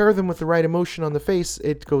pair them with the right emotion on the face,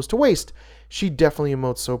 it goes to waste. She definitely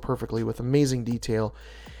emotes so perfectly with amazing detail.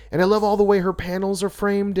 And I love all the way her panels are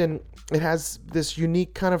framed, and it has this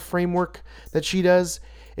unique kind of framework that she does.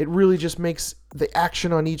 It really just makes the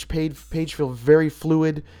action on each page feel very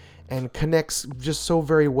fluid and connects just so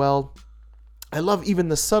very well. I love even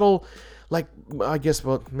the subtle,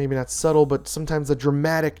 maybe not subtle, but sometimes the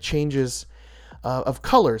dramatic changes of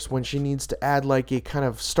colors when she needs to add like a kind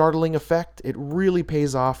of startling effect. It really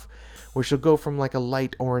pays off, where she'll go from like a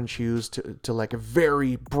light orange hues to like a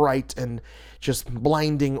very bright and just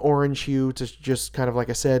blinding orange hue to just kind of, like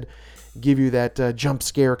I said, give you that jump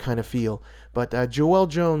scare kind of feel. But Joelle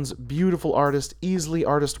Jones, beautiful artist, easily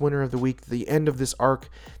artist winner of the week. The end of this arc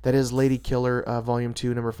that is Lady Killer, Volume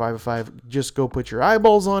 2, number 5 of 5. Just go put your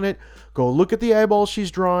eyeballs on it. Go look at the eyeballs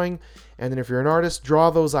she's drawing. And then if you're an artist, draw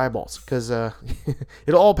those eyeballs, because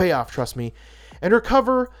it'll all pay off, trust me. And her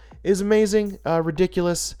cover is amazing,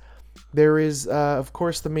 ridiculous. There is, of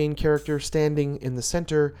course, the main character standing in the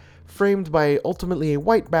center, framed by ultimately a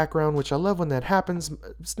white background, which I love when that happens.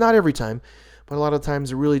 It's not every time, but a lot of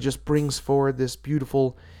times it really just brings forward this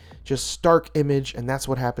beautiful, just stark image, and that's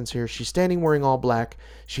what happens here. She's standing wearing all black.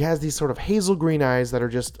 She has these sort of hazel green eyes that are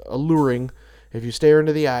just alluring. If you stare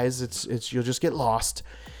into the eyes, it's you'll just get lost.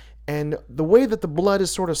 And the way that the blood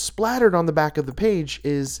is sort of splattered on the back of the page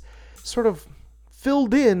is sort of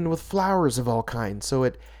filled in with flowers of all kinds. So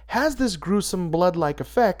it has this gruesome blood-like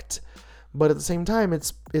effect, but at the same time,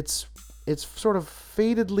 it's sort of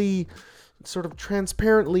fadedly, sort of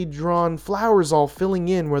transparently drawn flowers all filling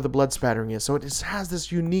in where the blood spattering is. So it just has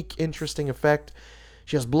this unique, interesting effect.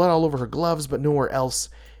 She has blood all over her gloves, but nowhere else,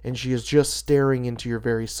 and she is just staring into your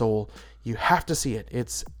very soul. You have to see it.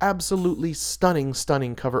 It's absolutely stunning,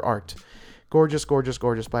 stunning cover art. Gorgeous, gorgeous,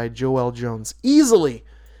 gorgeous by Joelle Jones. Easily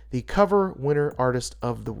the cover winner artist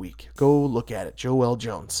of the week. Go look at it, Joelle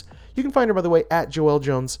Jones. You can find her, by the way, at Joelle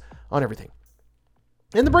Jones on everything.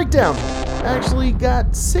 In the breakdown, I actually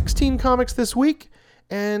got 16 comics this week,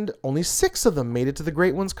 and only 6 of them made it to the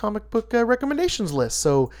Great Ones comic book recommendations list.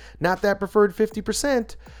 So not that preferred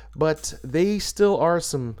 50%, but they still are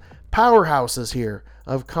some powerhouses here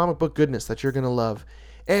of comic book goodness that you're going to love.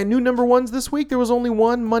 And new number ones this week, there was only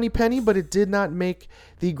one, Moneypenny, but it did not make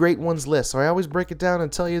the Great Ones list. So I always break it down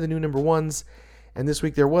and tell you the new number ones. And this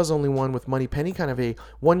week there was only one with Moneypenny, kind of a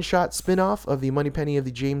one-shot spin-off of the Moneypenny of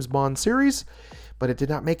the James Bond series. But it did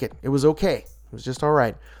not make it. It was okay. It was just all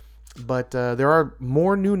right. But there are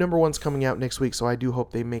more new number ones coming out next week, so I do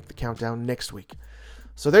hope they make the countdown next week.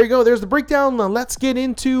 So there you go. There's the breakdown. Now let's get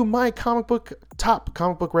into my top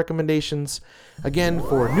comic book recommendations. Again,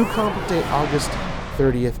 for New Comic Book Day, August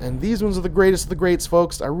 30th. And these ones are the greatest of the greats,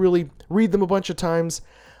 folks. I really read them a bunch of times.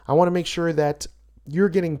 I want to make sure that you're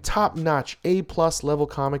getting top-notch, A-plus level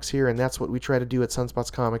comics here, and that's what we try to do at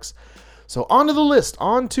Sunspots Comics. So onto the list,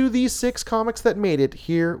 onto these 6 comics that made it.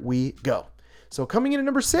 Here we go. So coming in at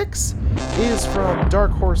number 6 is from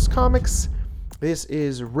Dark Horse Comics. This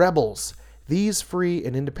is Rebels, These Free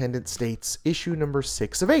and Independent States, issue number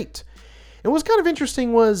 6 of 8. And what's kind of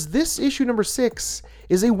interesting was this issue number 6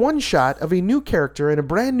 is a one-shot of a new character in a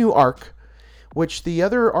brand new arc, which the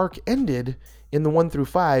other arc ended in the 1 through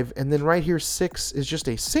 5, and then right here 6 is just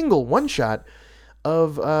a single one-shot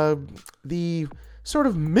of the sort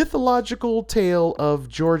of mythological tale of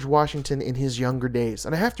George Washington in his younger days.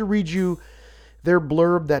 And I have to read you their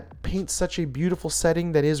blurb that paints such a beautiful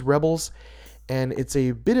setting that is Rebels, and it's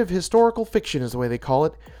a bit of historical fiction is the way they call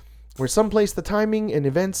it, where someplace the timing and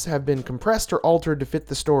events have been compressed or altered to fit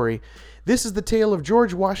the story. This is the tale of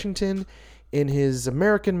George Washington in his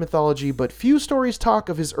American mythology, but few stories talk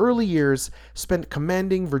of his early years spent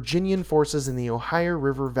commanding Virginian forces in the Ohio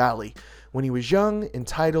River Valley when he was young,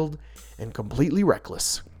 entitled, and completely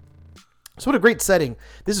reckless. So what a great setting.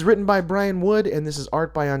 This is written by Brian Wood, and this is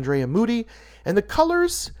art by Andrea Moody. And the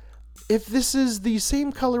colors, if this is the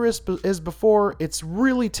same color as before, it's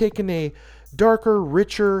really taken a darker,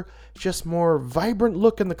 richer, just more vibrant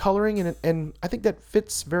look in the coloring, and I think that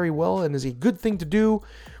fits very well and is a good thing to do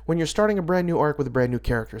when you're starting a brand new arc with a brand new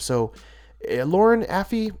character. So Lauren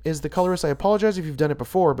Affey is the colorist. I apologize if you've done it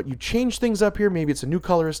before, but you change things up here. Maybe it's a new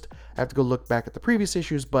colorist. I have to go look back at the previous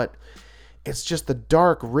issues, but it's just the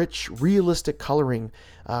dark, rich, realistic coloring.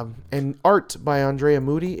 And art by Andrea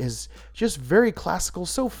Moody is just very classical,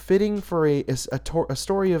 so fitting for a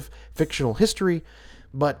story of fictional history.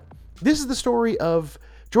 But this is the story of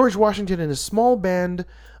George Washington and a small band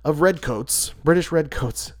of redcoats, British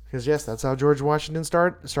redcoats. Because yes, that's how George Washington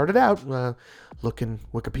started out. Look in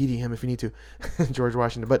Wikipedia him if you need to, George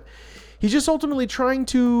Washington. But he's just ultimately trying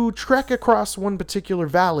to trek across one particular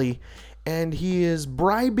valley, and he is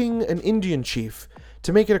bribing an Indian chief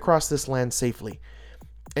to make it across this land safely.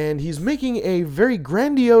 And he's making a very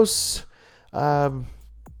grandiose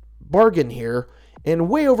bargain here, and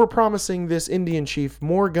way over-promising this Indian chief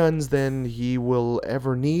more guns than he will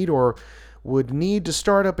ever need or would need to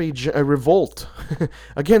start up a revolt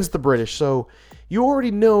against the British. So you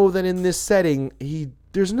already know that in this setting,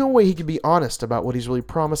 there's no way he could be honest about what he's really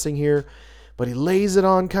promising here, but he lays it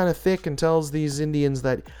on kind of thick and tells these Indians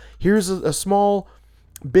that here's a small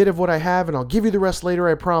bit of what I have, and I'll give you the rest later,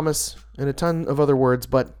 I promise, and a ton of other words,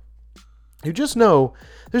 but you just know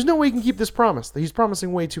there's no way he can keep this promise. He's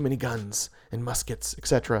promising way too many guns and muskets,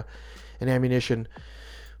 etc., and ammunition.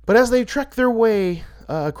 But as they trek their way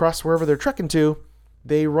across wherever they're trekking to,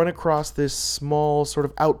 they run across this small sort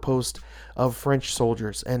of outpost of French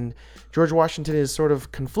soldiers. And George Washington is sort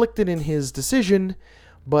of conflicted in his decision,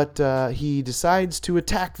 but he decides to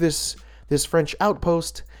attack this French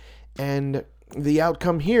outpost. And the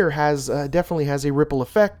outcome here definitely has a ripple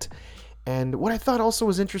effect. And what I thought also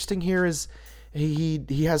was interesting here is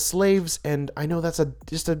he has slaves, and I know that's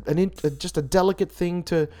just a delicate thing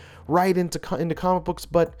to write into comic books,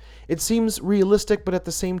 but it seems realistic. But at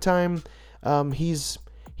the same time,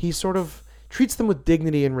 he sort of treats them with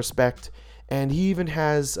dignity and respect, and he even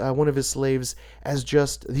has one of his slaves as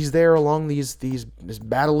he's there along these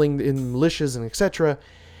battling in militias and etc.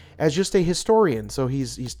 as just a historian. So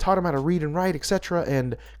he's taught him how to read and write, etc.,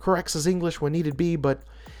 and corrects his English when needed be, but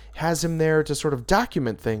has him there to sort of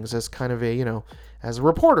document things as kind of as a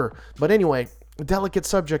reporter. But anyway, a delicate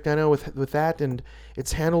subject, I know, with that, and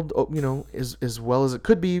it's handled, as well as it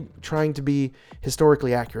could be, trying to be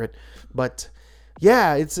historically accurate. But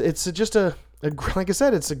yeah, it's just like I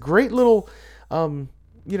said, it's a great little,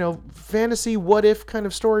 fantasy what if kind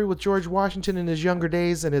of story with George Washington in his younger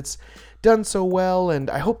days, and it's done so well, and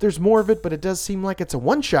I hope there's more of it, but it does seem like it's a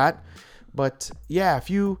one-shot. But yeah, if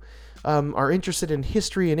you are interested in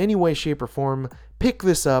history in any way, shape, or form, pick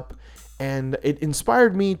this up. And it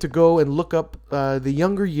inspired me to go and look up the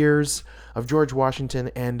younger years of George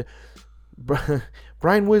Washington, and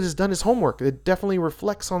Brian Wood has done his homework. It definitely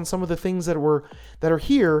reflects on some of the things that are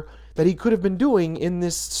here that he could have been doing in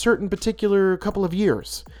this certain particular couple of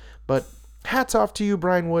years. But hats off to you,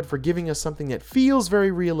 Brian Wood, for giving us something that feels very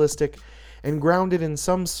realistic and grounded in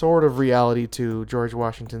some sort of reality to George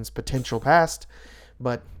Washington's potential past.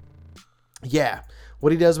 But yeah,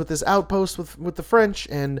 what he does with this outpost with the French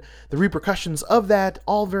and the repercussions of that,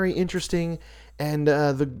 all very interesting. And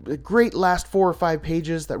the great last 4 or 5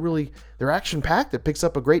 pages that really, they're action-packed. It picks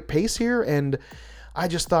up a great pace here, and I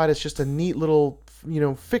just thought it's just a neat little,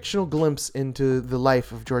 fictional glimpse into the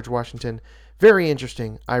life of George Washington. Very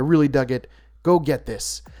interesting. I really dug it. Go get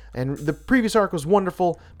this. And the previous arc was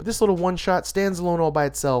wonderful, but this little one-shot stands alone all by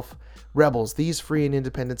itself. Rebels, These Free and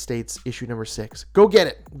Independent States, issue number 6. Go get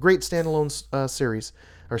it. Great standalone series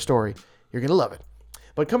or story. You're going to love it.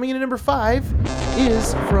 But coming in at number 5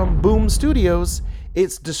 is from Boom Studios.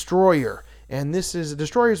 It's Destroyer. And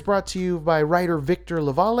Destroyer is brought to you by writer Victor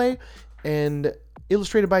Lavalle and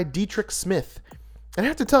illustrated by Dietrich Smith. And I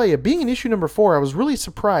have to tell you, being in issue number 4, I was really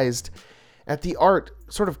surprised at the art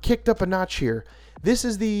sort of kicked up a notch here. This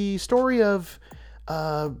is the story of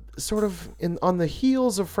sort of on the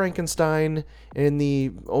heels of Frankenstein, in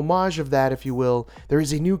the homage of that, if you will, there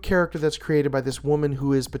is a new character that's created by this woman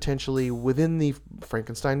who is potentially within the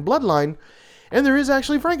Frankenstein bloodline. And there is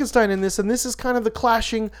actually Frankenstein in this, and this is kind of the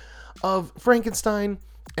clashing of Frankenstein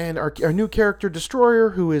and our new character,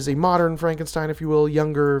 Destroyer, who is a modern Frankenstein, if you will,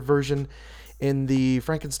 younger version. In the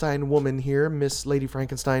Frankenstein woman here, Miss Lady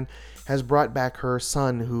Frankenstein, has brought back her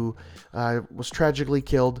son who was tragically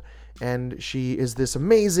killed, and she is this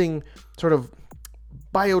amazing sort of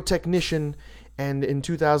biotechnician, and in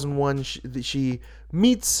 2001 she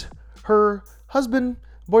meets her husband,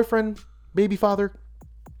 boyfriend, baby father,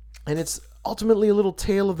 and it's ultimately a little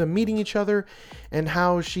tale of them meeting each other and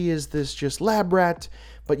how she is this just lab rat,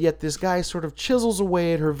 but yet this guy sort of chisels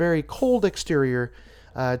away at her very cold exterior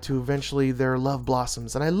to eventually their love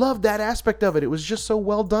blossoms. And I loved that aspect of it. It was just so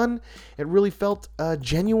well done. It really felt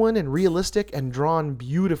genuine and realistic and drawn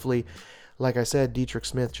beautifully. Like I said, Dietrich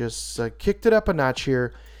Smith just kicked it up a notch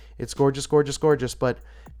here. It's gorgeous, gorgeous, gorgeous. But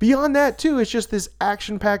beyond that, too, it's just this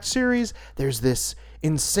action-packed series. There's this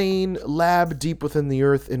insane lab deep within the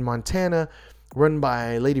earth in Montana, run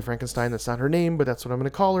by Lady Frankenstein. That's not her name, but that's what I'm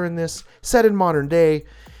going to call her in this. Set in modern day.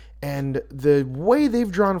 And the way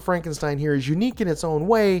they've drawn Frankenstein here is unique in its own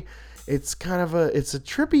way. It's kind of it's a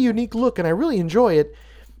trippy, unique look, and I really enjoy it.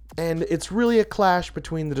 And it's really a clash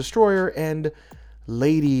between the Destroyer and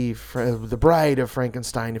Lady, the bride of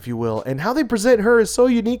Frankenstein, if you will. And how they present her is so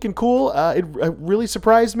unique and cool. It really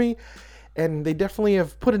surprised me. And they definitely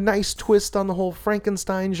have put a nice twist on the whole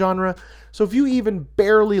Frankenstein genre. So if you even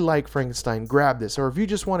barely like Frankenstein, grab this. Or if you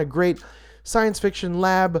just want a great science fiction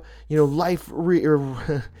lab, life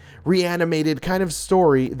reanimated kind of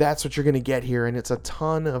story, that's what you're going to get here. And it's a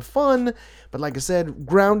ton of fun. But like I said,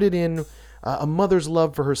 grounded in a mother's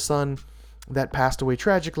love for her son that passed away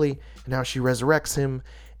tragically, and how she resurrects him,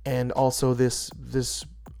 and also this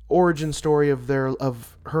origin story of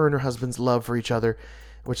her and her husband's love for each other,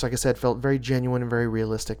 which, like I said, felt very genuine and very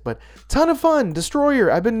realistic. But ton of fun.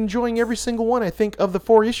 Destroyer, I've been enjoying every single one, I think, of the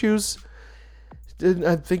 4 issues.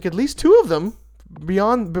 I think at least 2 of them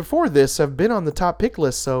before this have been on the top pick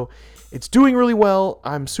list, so it's doing really well.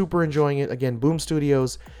 I'm super enjoying it. Again, Boom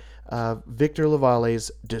Studios, Victor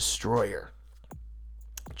LaValle's Destroyer.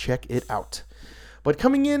 Check it out. But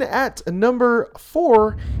coming in at number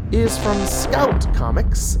 4 is from Scout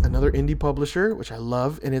Comics, another indie publisher, which I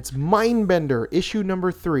love, and it's Mindbender, issue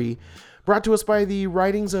number 3, brought to us by the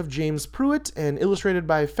writings of James Pruitt and illustrated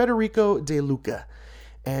by Federico De Luca.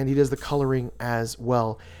 And he does the coloring as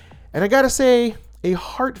well. And I gotta say, a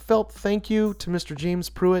heartfelt thank you to Mr. James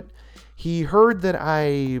Pruitt. He heard that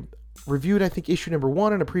I reviewed, I think, issue number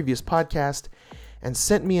 1 on a previous podcast, and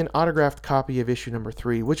sent me an autographed copy of issue number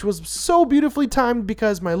 3, which was so beautifully timed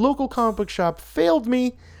because my local comic book shop failed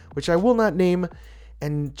me, which I will not name,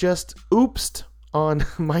 and just oopsed on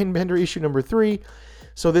Mindbender issue number 3.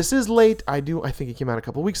 So this is late. I think it came out a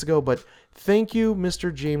couple weeks ago, but thank you,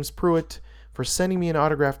 Mr. James Pruitt, for sending me an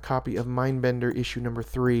autographed copy of Mindbender issue number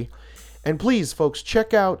 3. And please, folks,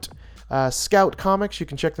 check out Scout Comics. You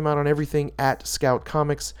can check them out on everything at Scout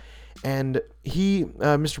Comics. And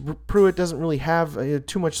Mr. Pruitt doesn't really have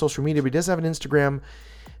too much social media, but he does have an Instagram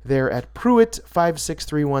there at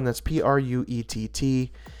Pruitt5631. That's Pruett.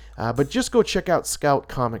 But just go check out Scout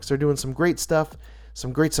Comics. They're doing some great stuff.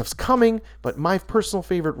 Some great stuff's coming, but my personal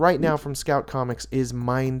favorite right now from Scout Comics is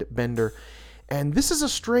Mindbender. And this is a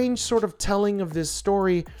strange sort of telling of this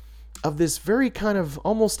story of this very kind of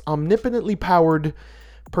almost omnipotently powered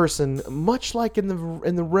person, much like in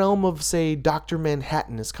the realm of, say, Dr.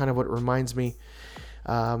 Manhattan is kind of what it reminds me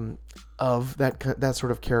of that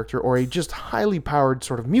sort of character, or a just highly powered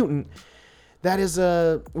sort of mutant that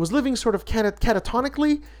was living sort of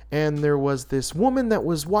catatonically, and there was this woman that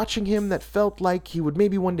was watching him that felt like he would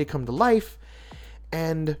maybe one day come to life,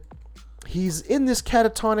 and he's in this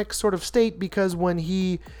catatonic sort of state because when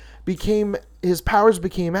his powers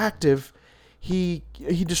became active, he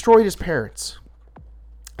destroyed his parents.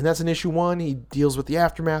 And that's in issue 1. He deals with the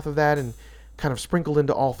aftermath of that and kind of sprinkled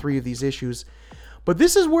into all 3 of these issues. But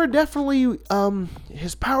this is where definitely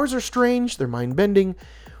his powers are strange. They're mind-bending,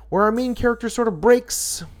 where our main character sort of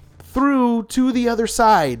breaks through to the other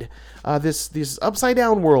side. This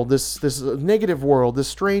upside-down world, this negative world, this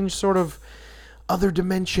strange sort of other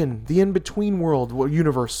dimension, the in-between world,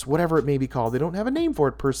 universe, whatever it may be called. They don't have a name for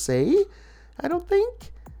it per se, I don't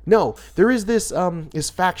think. No, there is this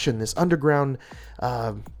faction, this underground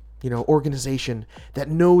organization that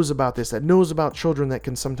knows about this, that knows about children that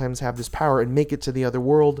can sometimes have this power and make it to the other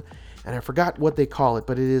world. And I forgot what they call it,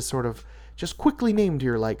 but it is sort of just quickly named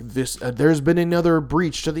here, like this. There's been another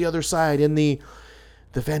breach to the other side in the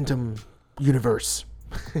Phantom universe.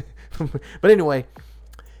 But anyway,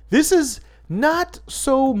 this is not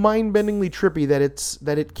so mind-bendingly trippy that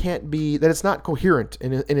it's not coherent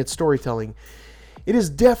in its storytelling. It is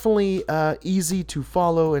definitely easy to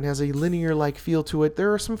follow and has a linear-like feel to it.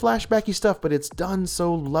 There are some flashbacky stuff, but it's done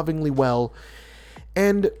so lovingly well.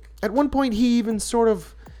 And at one point, he even sort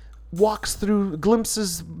of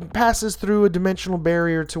passes through a dimensional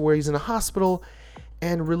barrier to where he's in a hospital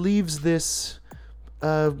and relieves this,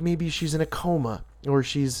 maybe she's in a coma or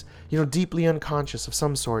she's, deeply unconscious of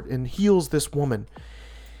some sort, and heals this woman.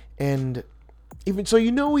 And even so,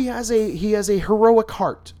 he has a heroic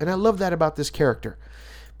heart, and I love that about this character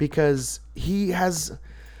because he has,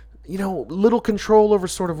 little control over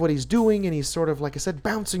sort of what he's doing, and he's sort of, like I said,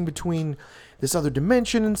 bouncing between this other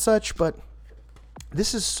dimension and such. But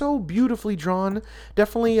this is so beautifully drawn.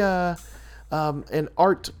 Definitely an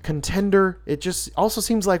art contender. It just also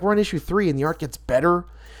seems like we're on issue 3 and the art gets better.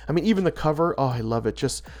 I mean, even the cover, I love it.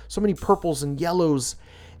 Just so many purples and yellows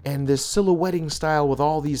and this silhouetting style with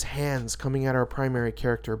all these hands coming at our primary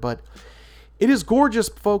character. But it is gorgeous,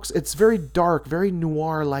 folks. It's very dark, very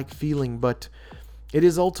noir-like feeling, but it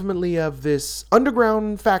is ultimately of this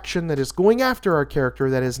underground faction that is going after our character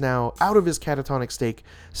that is now out of his catatonic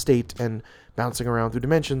state and bouncing around through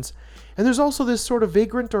dimensions. And there's also this sort of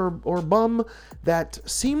vagrant or bum that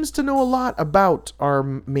seems to know a lot about our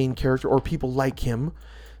main character or people like him.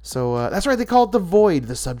 So that's right, they call it the Void.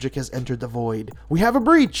 The subject has entered the Void. We have a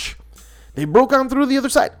breach. They broke on through the other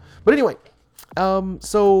side. But anyway,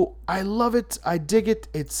 so I love it. I dig it.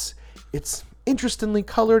 It's interestingly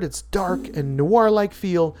colored. It's dark and noir-like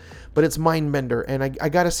feel, but it's mind-bender. And I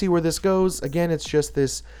got to see where this goes. Again, it's just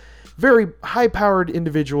this very high-powered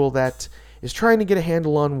individual that is trying to get a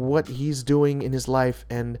handle on what he's doing in his life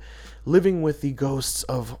and living with the ghosts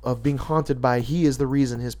of being haunted by he is the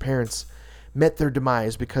reason his parents met their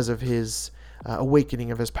demise because of his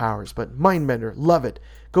awakening of his powers. But Mindbender, love it.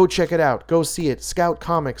 Go check it out. Go see it. Scout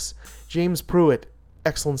Comics, James Pruitt.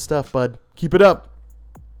 Excellent stuff, bud. Keep it up.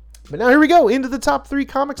 But now here we go, into the top 3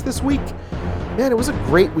 comics this week. Man, it was a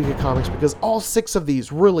great week of comics because all 6 of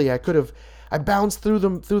these, really, I bounced through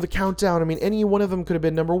them through the countdown. I mean, any one of them could have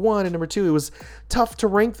been number 1 and number 2. It was tough to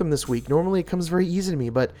rank them this week. Normally it comes very easy to me,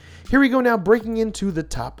 but here we go now, breaking into the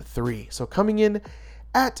top 3. So coming in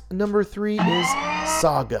at number 3 is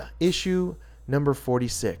Saga, issue number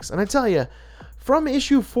 46. And I tell you, from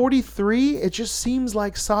issue 43, it just seems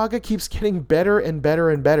like Saga keeps getting better and better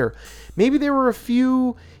and better. Maybe there were a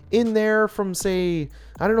few in there from, say,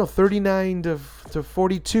 39 to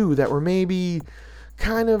 42 that were maybe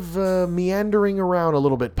kind of meandering around a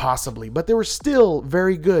little bit, possibly. But they were still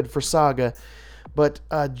very good for Saga. But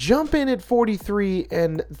jump in at 43,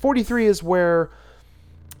 and 43 is where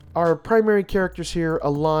our primary characters here,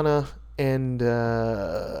 Alana and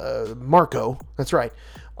Marco, that's right,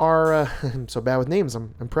 are, I'm so bad with names,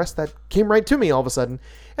 I'm impressed that came right to me all of a sudden.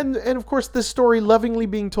 And of course, this story lovingly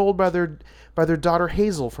being told by their daughter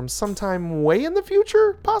Hazel from sometime way in the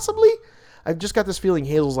future, possibly? I've just got this feeling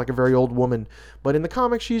Hazel's like a very old woman, but in the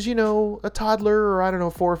comics she's, a toddler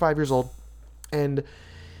or 4 or 5 years old. And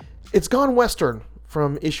it's gone western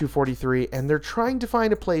from issue 43, and they're trying to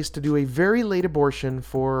find a place to do a very late abortion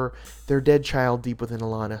for their dead child deep within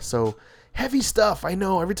Alana. So, heavy stuff, I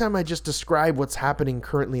know. Every time I just describe what's happening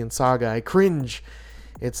currently in Saga, I cringe.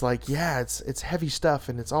 It's like, yeah, it's heavy stuff,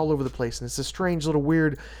 and it's all over the place, and it's a strange little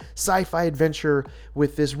weird sci-fi adventure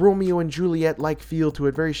with this Romeo and Juliet-like feel to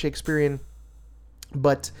it, very Shakespearean.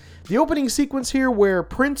 But the opening sequence here where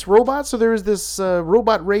Prince Robot, so there's this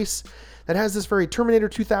robot race that has this very Terminator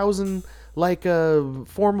 2000 like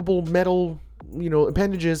formable metal,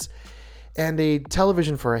 appendages and a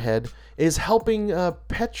television for a head, is helping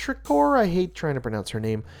Petrichor. I hate trying to pronounce her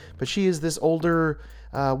name, but she is this older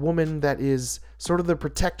woman that is sort of the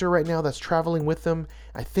protector right now that's traveling with them.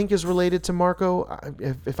 I think is related to Marco,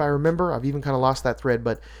 if I remember. I've even kind of lost that thread,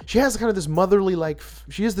 but she has kind of this motherly-like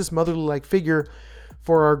figure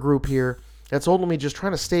for our group here that's ultimately just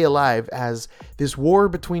trying to stay alive as this war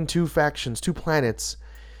between 2 factions, 2 planets,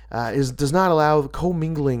 does not allow the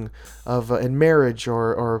commingling of and marriage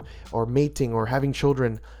or mating or having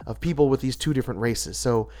children of people with these 2 different races.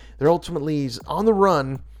 So they're ultimately on the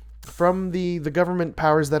run from the government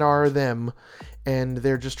powers that are them, and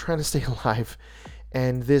they're just trying to stay alive.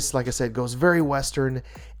 And this, like I said, goes very western,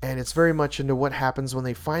 and it's very much into what happens when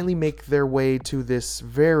they finally make their way to this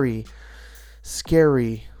very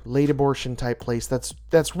scary late abortion type place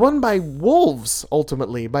that's run by wolves,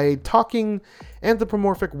 ultimately, by a talking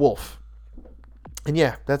anthropomorphic wolf. And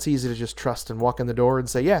yeah, that's easy to just trust and walk in the door and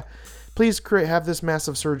say, yeah, please have this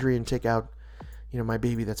massive surgery and take out, my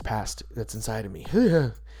baby that's inside of me.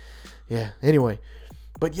 Yeah, anyway.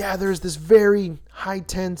 But yeah, there's this very high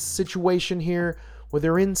tense situation here where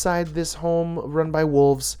they're inside this home run by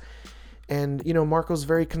wolves. And, Marco's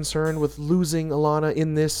very concerned with losing Alana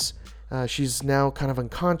in this. She's now kind of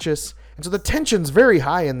unconscious. And so the tension's very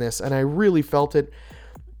high in this, and I really felt it.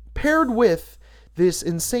 Paired with this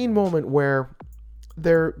insane moment where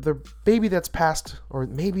the baby that's passed, or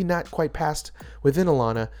maybe not quite passed within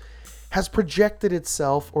Alana, has projected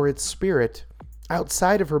itself or its spirit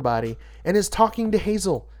outside of her body and is talking to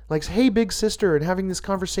Hazel, like, hey, big sister, and having this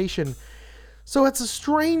conversation. So it's a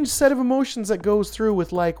strange set of emotions that goes through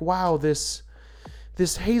with, like, wow, this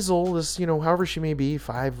Hazel, this, however she may be,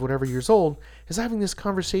 5, whatever years old, is having this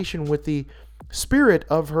conversation with the spirit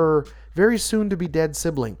of her very soon to be dead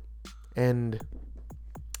sibling. And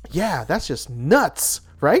yeah, that's just nuts,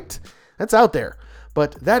 right? That's out there.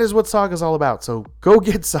 But that is what Saga's all about. So go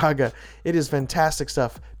get Saga. It is fantastic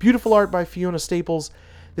stuff. Beautiful art by Fiona Staples.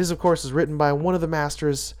 This, of course, is written by one of the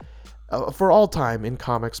masters for all time in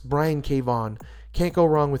comics, Brian K. Vaughan. Can't go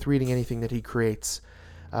wrong with reading anything that he creates.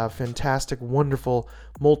 Fantastic, wonderful,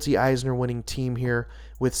 multi-Eisner winning team here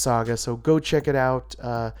with Saga. So go check it out.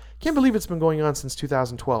 Can't believe it's been going on since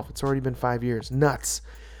 2012. It's already been 5 years. Nuts.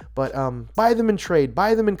 But buy them in trade,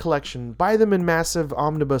 buy them in collection, buy them in massive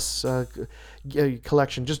omnibus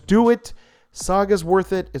collection. Just do it. Saga's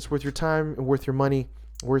worth it. It's worth your time and worth your money,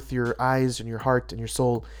 worth your eyes and your heart and your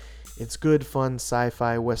soul. It's good, fun,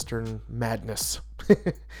 sci-fi, western madness.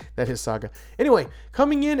 That is Saga. Anyway,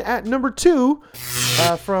 coming in at number 2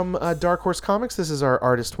 from Dark Horse Comics. This is our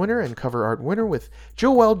artist winner and cover art winner with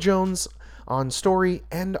Joelle Jones on story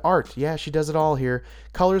and art. Yeah, she does it all here.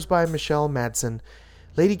 Colors by Michelle Madsen.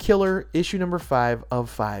 Lady Killer, issue number 5 of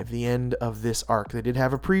 5, the end of this arc. They did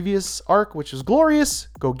have a previous arc, which was glorious.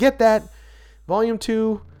 Go get that. Volume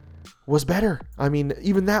 2 was better. I mean,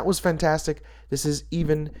 even that was fantastic. This is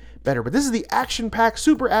even better. But this is the action-packed,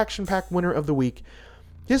 super action-packed winner of the week.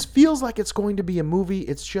 This feels like it's going to be a movie.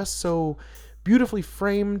 It's just so beautifully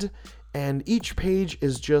framed, and each page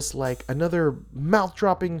is just like another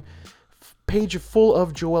mouth-dropping page full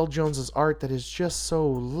of Joelle Jones's art that is just so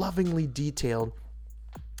lovingly detailed.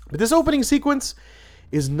 But this opening sequence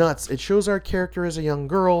is nuts. It shows our character as a young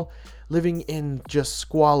girl living in just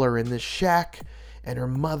squalor in this shack, and her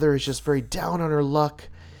mother is just very down on her luck,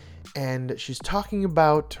 and she's talking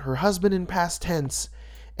about her husband in past tense,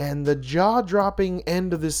 and the jaw-dropping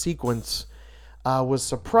end of this sequence was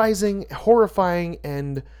surprising, horrifying,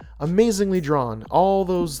 and amazingly drawn. All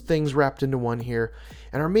those things wrapped into one here.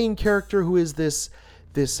 And our main character, who is this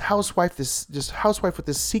housewife, this housewife with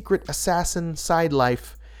this secret assassin side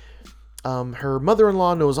life, her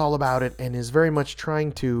mother-in-law knows all about it and is very much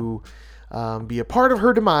trying to be a part of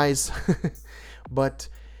her demise. But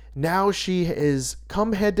now she is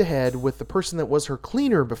come head-to-head with the person that was her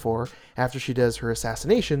cleaner before, after she does her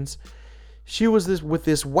assassinations. She was with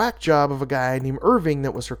this whack job of a guy named Irving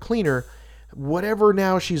that was her cleaner. Whatever,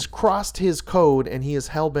 now she's crossed his code and he is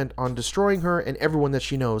hell-bent on destroying her and everyone that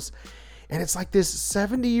she knows. And it's like this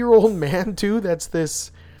 70-year-old man, too, that's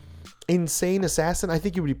this insane assassin. I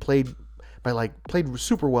think he would be played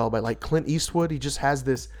super well by like Clint Eastwood. He just has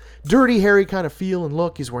this dirty, hairy kind of feel and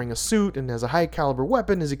look. He's wearing a suit and has a high caliber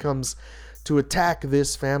weapon as he comes to attack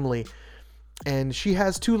this family. And she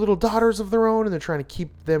has 2 little daughters of their own, and they're trying to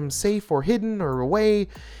keep them safe or hidden or away.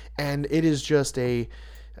 And it is just a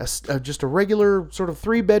regular sort of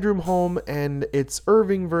 3-bedroom home, and it's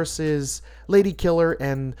Irving versus Lady Killer,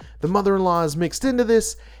 and the mother-in-law is mixed into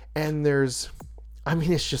this, and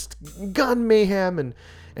it's just gun mayhem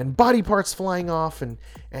and body parts flying off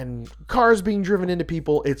and cars being driven into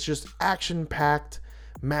people. It's just action-packed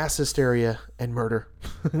mass hysteria and murder,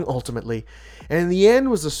 ultimately. And in the end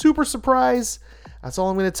was a super surprise. That's all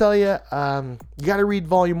I'm going to tell you. You got to read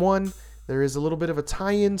Volume 1. There is a little bit of a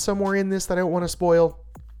tie-in somewhere in this that I don't want to spoil.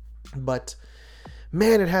 But,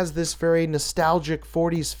 man, it has this very nostalgic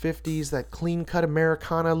 40s, 50s, that clean-cut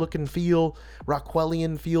Americana-looking feel,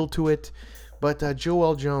 Rockwellian feel to it. But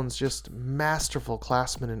Joelle Jones, just masterful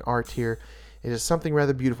craftsman in art here. It is something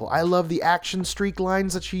rather beautiful. I love the action streak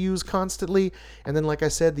lines that she used constantly. And then, like I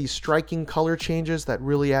said, these striking color changes that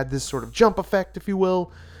really add this sort of jump effect, if you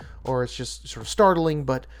will. Or it's just sort of startling,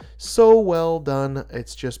 but so well done.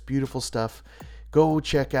 It's just beautiful stuff. Go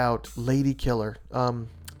check out Lady Killer.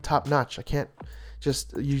 Top notch. You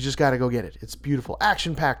just got to go get it. It's beautiful.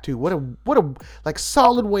 Action packed too. What a like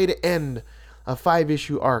solid way to end a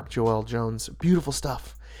 5-issue arc, Joelle Jones. Beautiful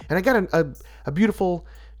stuff. And I got a beautiful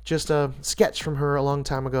just a sketch from her a long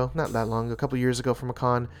time ago, not that long, a couple years ago from a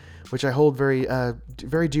con, which I hold very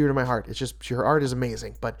very dear to my heart. It's just, her art is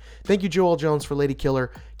amazing. But thank you, Joelle Jones, for Lady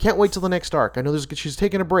Killer. Can't wait till the next arc. I know she's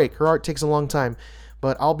taking a break. Her art takes a long time,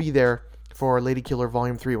 but I'll be there for Lady Killer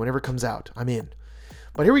Volume 3 whenever it comes out. I'm in.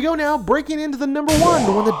 But here we go now, breaking into the number one,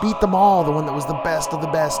 the one that beat them all, the one that was the best of the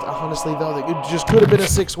best. Honestly, though, it just could have been a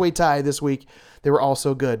 6-way tie this week. They were all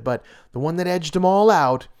so good. But the one that edged them all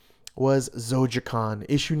out was Zoja-Con,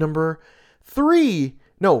 issue number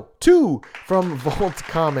 2 from Vault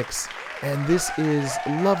Comics. And this is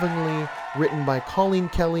lovingly written by Colleen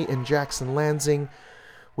Kelly and Jackson Lansing,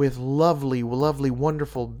 with lovely,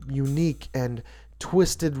 wonderful, unique, and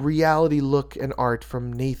twisted reality look and art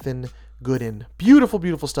from Nathan Gooden. Beautiful,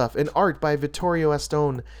 beautiful stuff. And art by Vittorio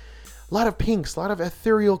Astone. A lot of pinks, a lot of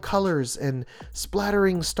ethereal colors, and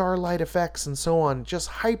splattering starlight effects and so on. Just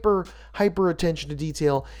hyper attention to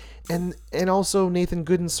detail. And also Nathan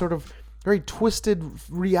Gooden's sort of very twisted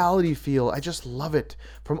reality feel. I just love it.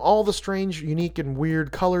 From all the strange, unique, and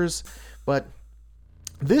weird colors. But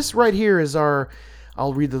this right here is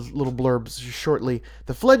I'll read the little blurbs shortly.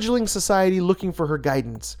 The fledgling society looking for her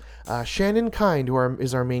guidance. Shannon Kind,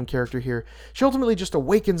 is our main character here. She ultimately just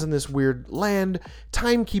awakens in this weird land.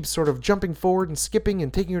 Time keeps sort of jumping forward and skipping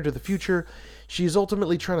and taking her to the future. She's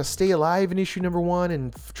ultimately trying to stay alive in issue number 1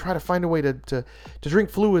 and try to find a way to drink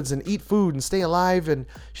fluids and eat food and stay alive. And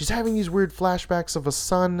she's having these weird flashbacks of a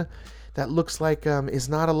son that looks like is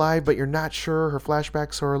not alive, but you're not sure. Her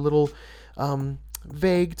flashbacks are a little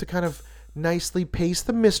vague to kind of nicely pace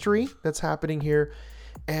the mystery that's happening here.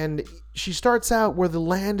 And she starts out where the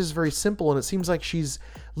land is very simple, and it seems like she's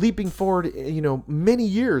leaping forward, many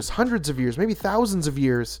years, hundreds of years, maybe thousands of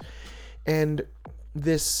years. And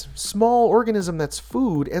this small organism that's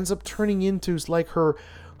food ends up turning into like her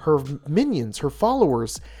minions, her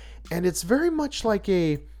followers. And it's very much like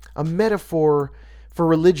a metaphor for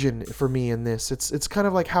religion for me in this. It's kind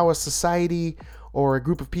of like how a society or a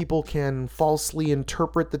group of people can falsely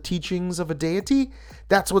interpret the teachings of a deity.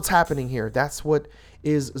 That's what's happening here. That's what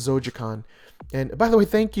is Zoja-Con. And by the way,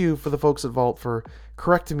 thank you for the folks at Vault for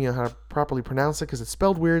correcting me on how to properly pronounce it, because it's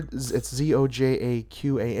spelled weird. It's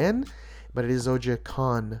Zojaqan, but it is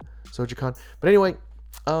Zoja-Con. Zoja-Con. But anyway,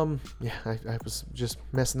 I was just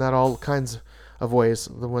messing that all kinds of ways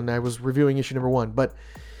when I was reviewing issue number 1. But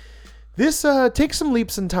this takes some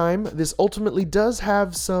leaps in time. This ultimately does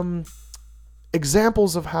have some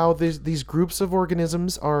examples of how these groups of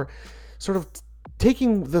organisms are sort of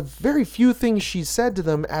taking the very few things she said to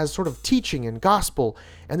them as sort of teaching and gospel,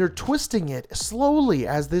 and they're twisting it slowly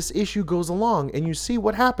as this issue goes along, and you see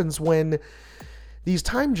what happens when these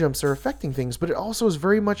time jumps are affecting things. But it also is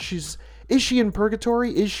very much, is she in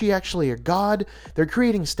purgatory? Is she actually a god? They're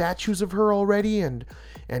creating statues of her already and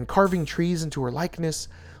carving trees into her likeness.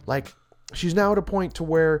 Like, she's now at a point to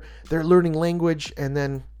where they're learning language and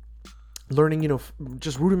then learning,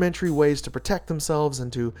 just rudimentary ways to protect themselves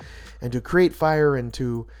and to create fire and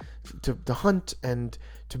to hunt and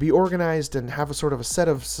to be organized and have a sort of a set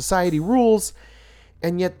of society rules.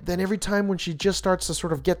 And yet then every time when she just starts to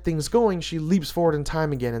sort of get things going, she leaps forward in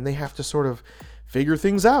time again, and they have to sort of figure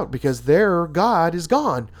things out because their god is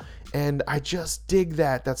gone. And I just dig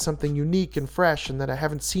that. That's something unique and fresh and that I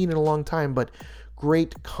haven't seen in a long time, but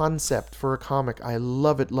great concept for a comic. I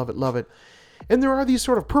love it, love it, love it. And there are these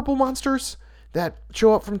sort of purple monsters that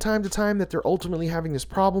show up from time to time that they're ultimately having this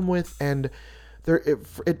problem with. And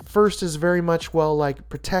at first is very much,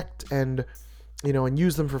 protect and, and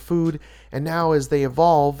use them for food. And now as they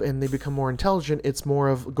evolve and they become more intelligent, it's more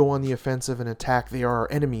of go on the offensive and attack. They are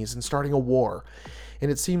our enemies and starting a war.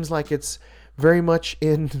 And it seems like it's very much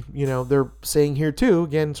in, they're saying here too,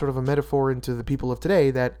 again, sort of a metaphor into the people of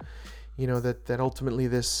today that, that ultimately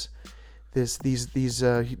these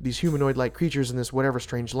humanoid-like creatures in this whatever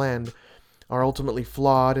strange land are ultimately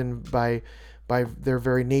flawed, and by their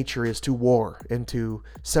very nature is to war and to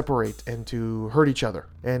separate and to hurt each other.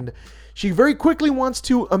 And she very quickly wants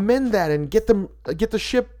to amend that and get the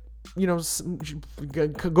ship,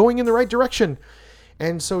 going in the right direction.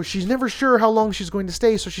 And so she's never sure how long she's going to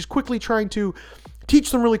stay. So she's quickly trying to teach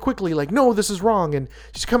them really quickly, like, no, this is wrong. And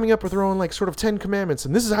she's coming up with her own, sort of 10 commandments.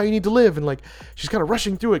 And this is how you need to live. And, she's kind of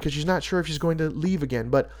rushing through it because she's not sure if she's going to leave again.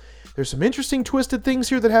 But there's some interesting twisted things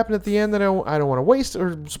here that happen at the end that I don't want to waste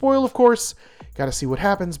or spoil, of course. Got to see what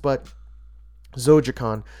happens. But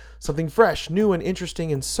Zoja-Con, something fresh, new, and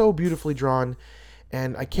interesting, and so beautifully drawn.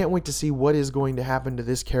 And I can't wait to see what is going to happen to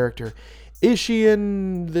this character. Is she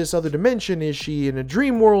in this other dimension? Is she in a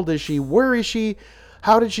dream world? Where is she?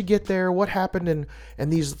 How did she get there? What happened? And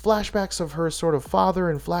these flashbacks of her sort of father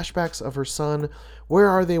and flashbacks of her son, where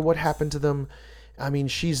are they? What happened to them? I mean,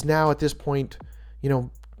 she's now at this point,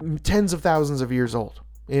 tens of thousands of years old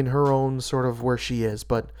in her own sort of where she is,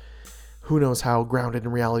 but who knows how grounded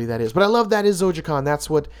in reality that is. But I love that is Zoojicon. That's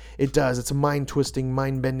what it does. It's a mind-twisting,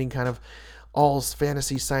 mind-bending kind of all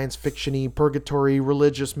fantasy, science fiction-y, purgatory,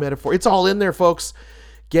 religious metaphor. It's all in there, folks.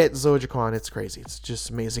 Get Zoojicon. It's crazy. It's just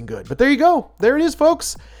amazing good. But there you go. There it is,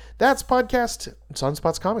 folks. That's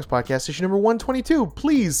Sunspots Comics Podcast, issue number 122.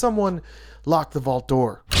 Please, someone lock the vault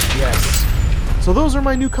door. Yes. So those are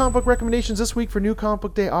my new comic book recommendations this week for New Comic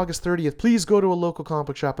Book Day, August 30th. Please go to a local comic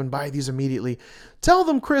book shop and buy these immediately. Tell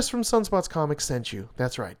them Chris from Sunspots Comics sent you.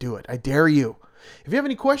 That's right. Do it. I dare you. If you have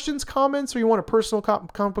any questions, comments, or you want a personal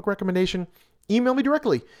comic book recommendation, email me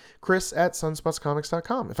directly,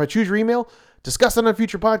 chris@sunspotscomics.com. If I choose your email, discuss it on a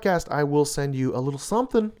future podcast, I will send you a little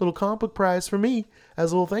something, little comic book prize for me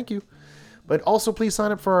as a little thank you. But also please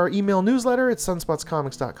sign up for our email newsletter at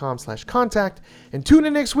sunspotscomics.com/contact. And tune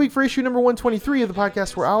in next week for issue number 123 of the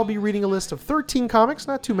podcast, where I'll be reading a list of 13 comics,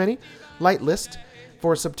 not too many, light list,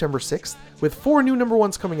 for September 6th, with 4 new number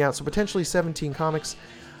ones coming out, so potentially 17 comics.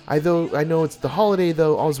 I know it's the holiday,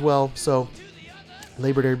 though, as well, so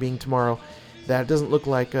Labor Day being tomorrow, that doesn't look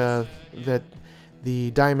like that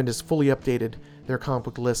the Diamond is fully updated their comic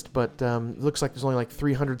book list, but it looks like there's only like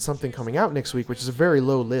 300 something coming out next week, which is a very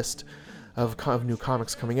low list of new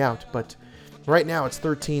comics coming out. But right now it's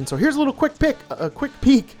 13. So here's a quick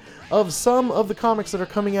peek of some of the comics that are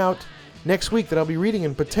coming out next week that I'll be reading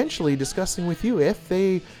and potentially discussing with you if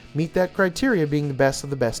they meet that criteria, being the best of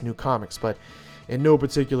the best new comics. But in no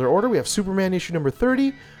particular order, we have Superman issue number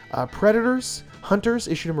 30, Predators, Hunters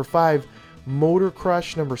issue number 5, Motor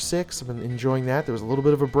Crush number 6. I've been enjoying that. There was a little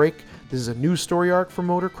bit of a break. This is a new story arc for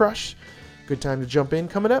Motor Crush. Good time to jump in.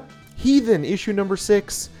 Coming up, Heathen issue number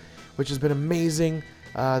 6, which has been amazing.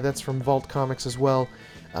 That's from Vault Comics as well.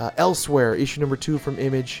 Elsewhere issue number 2 from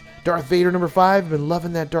Image. Darth Vader number 5. Been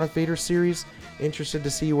loving that Darth Vader series. Interested to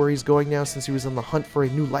see where he's going now, since he was on the hunt for a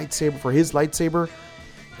new lightsaber, for his lightsaber,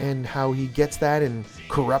 and how he gets that and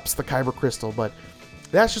corrupts the Kyber crystal. But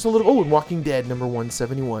that's just a little... Oh, and Walking Dead number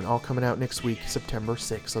 171, all coming out next week, September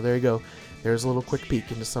 6th. So there you go. There's a little quick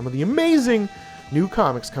peek into some of the amazing new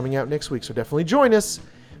comics coming out next week. So definitely join us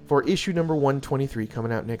for issue number 123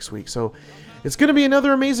 coming out next week. So it's going to be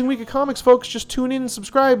another amazing week of comics, folks. Just tune in,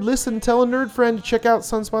 subscribe, listen, tell a nerd friend to check out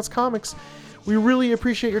Sunspots Comics. We really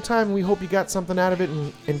appreciate your time, and we hope you got something out of it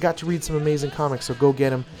and got to read some amazing comics, so go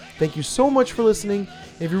get them. Thank you so much for listening.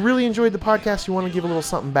 If you really enjoyed the podcast, you want to give a little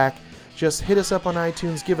something back, just hit us up on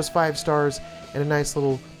iTunes, give us 5 stars, and a nice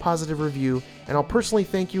little positive review, and I'll personally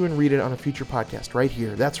thank you and read it on a future podcast right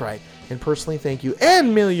here. That's right, and personally thank you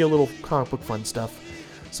and mail you a little comic book fun stuff.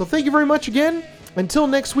 So thank you very much again. Until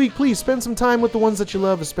next week, please spend some time with the ones that you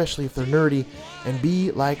love, especially if they're nerdy, and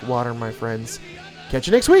be like water, my friends. Catch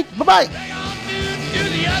you next week. Bye-bye.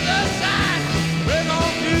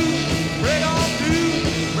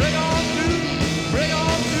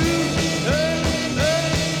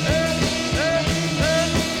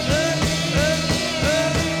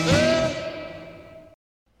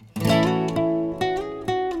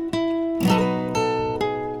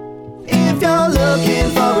 If you're looking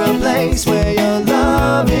for a place where your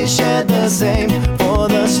love is shared the same, for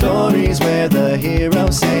the stories where the hero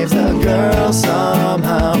saves the girl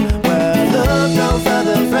somehow, well, look no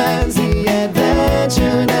further, friends, the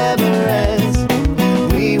adventure never ends.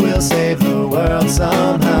 We will save the world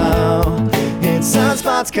somehow. It's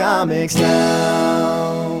Sunspots Comics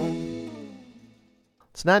now.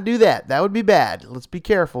 Let's not do that. That would be bad. Let's be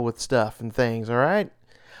careful with stuff and things, all right?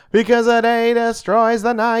 Because the day destroys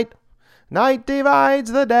the night. Night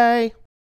divides the day.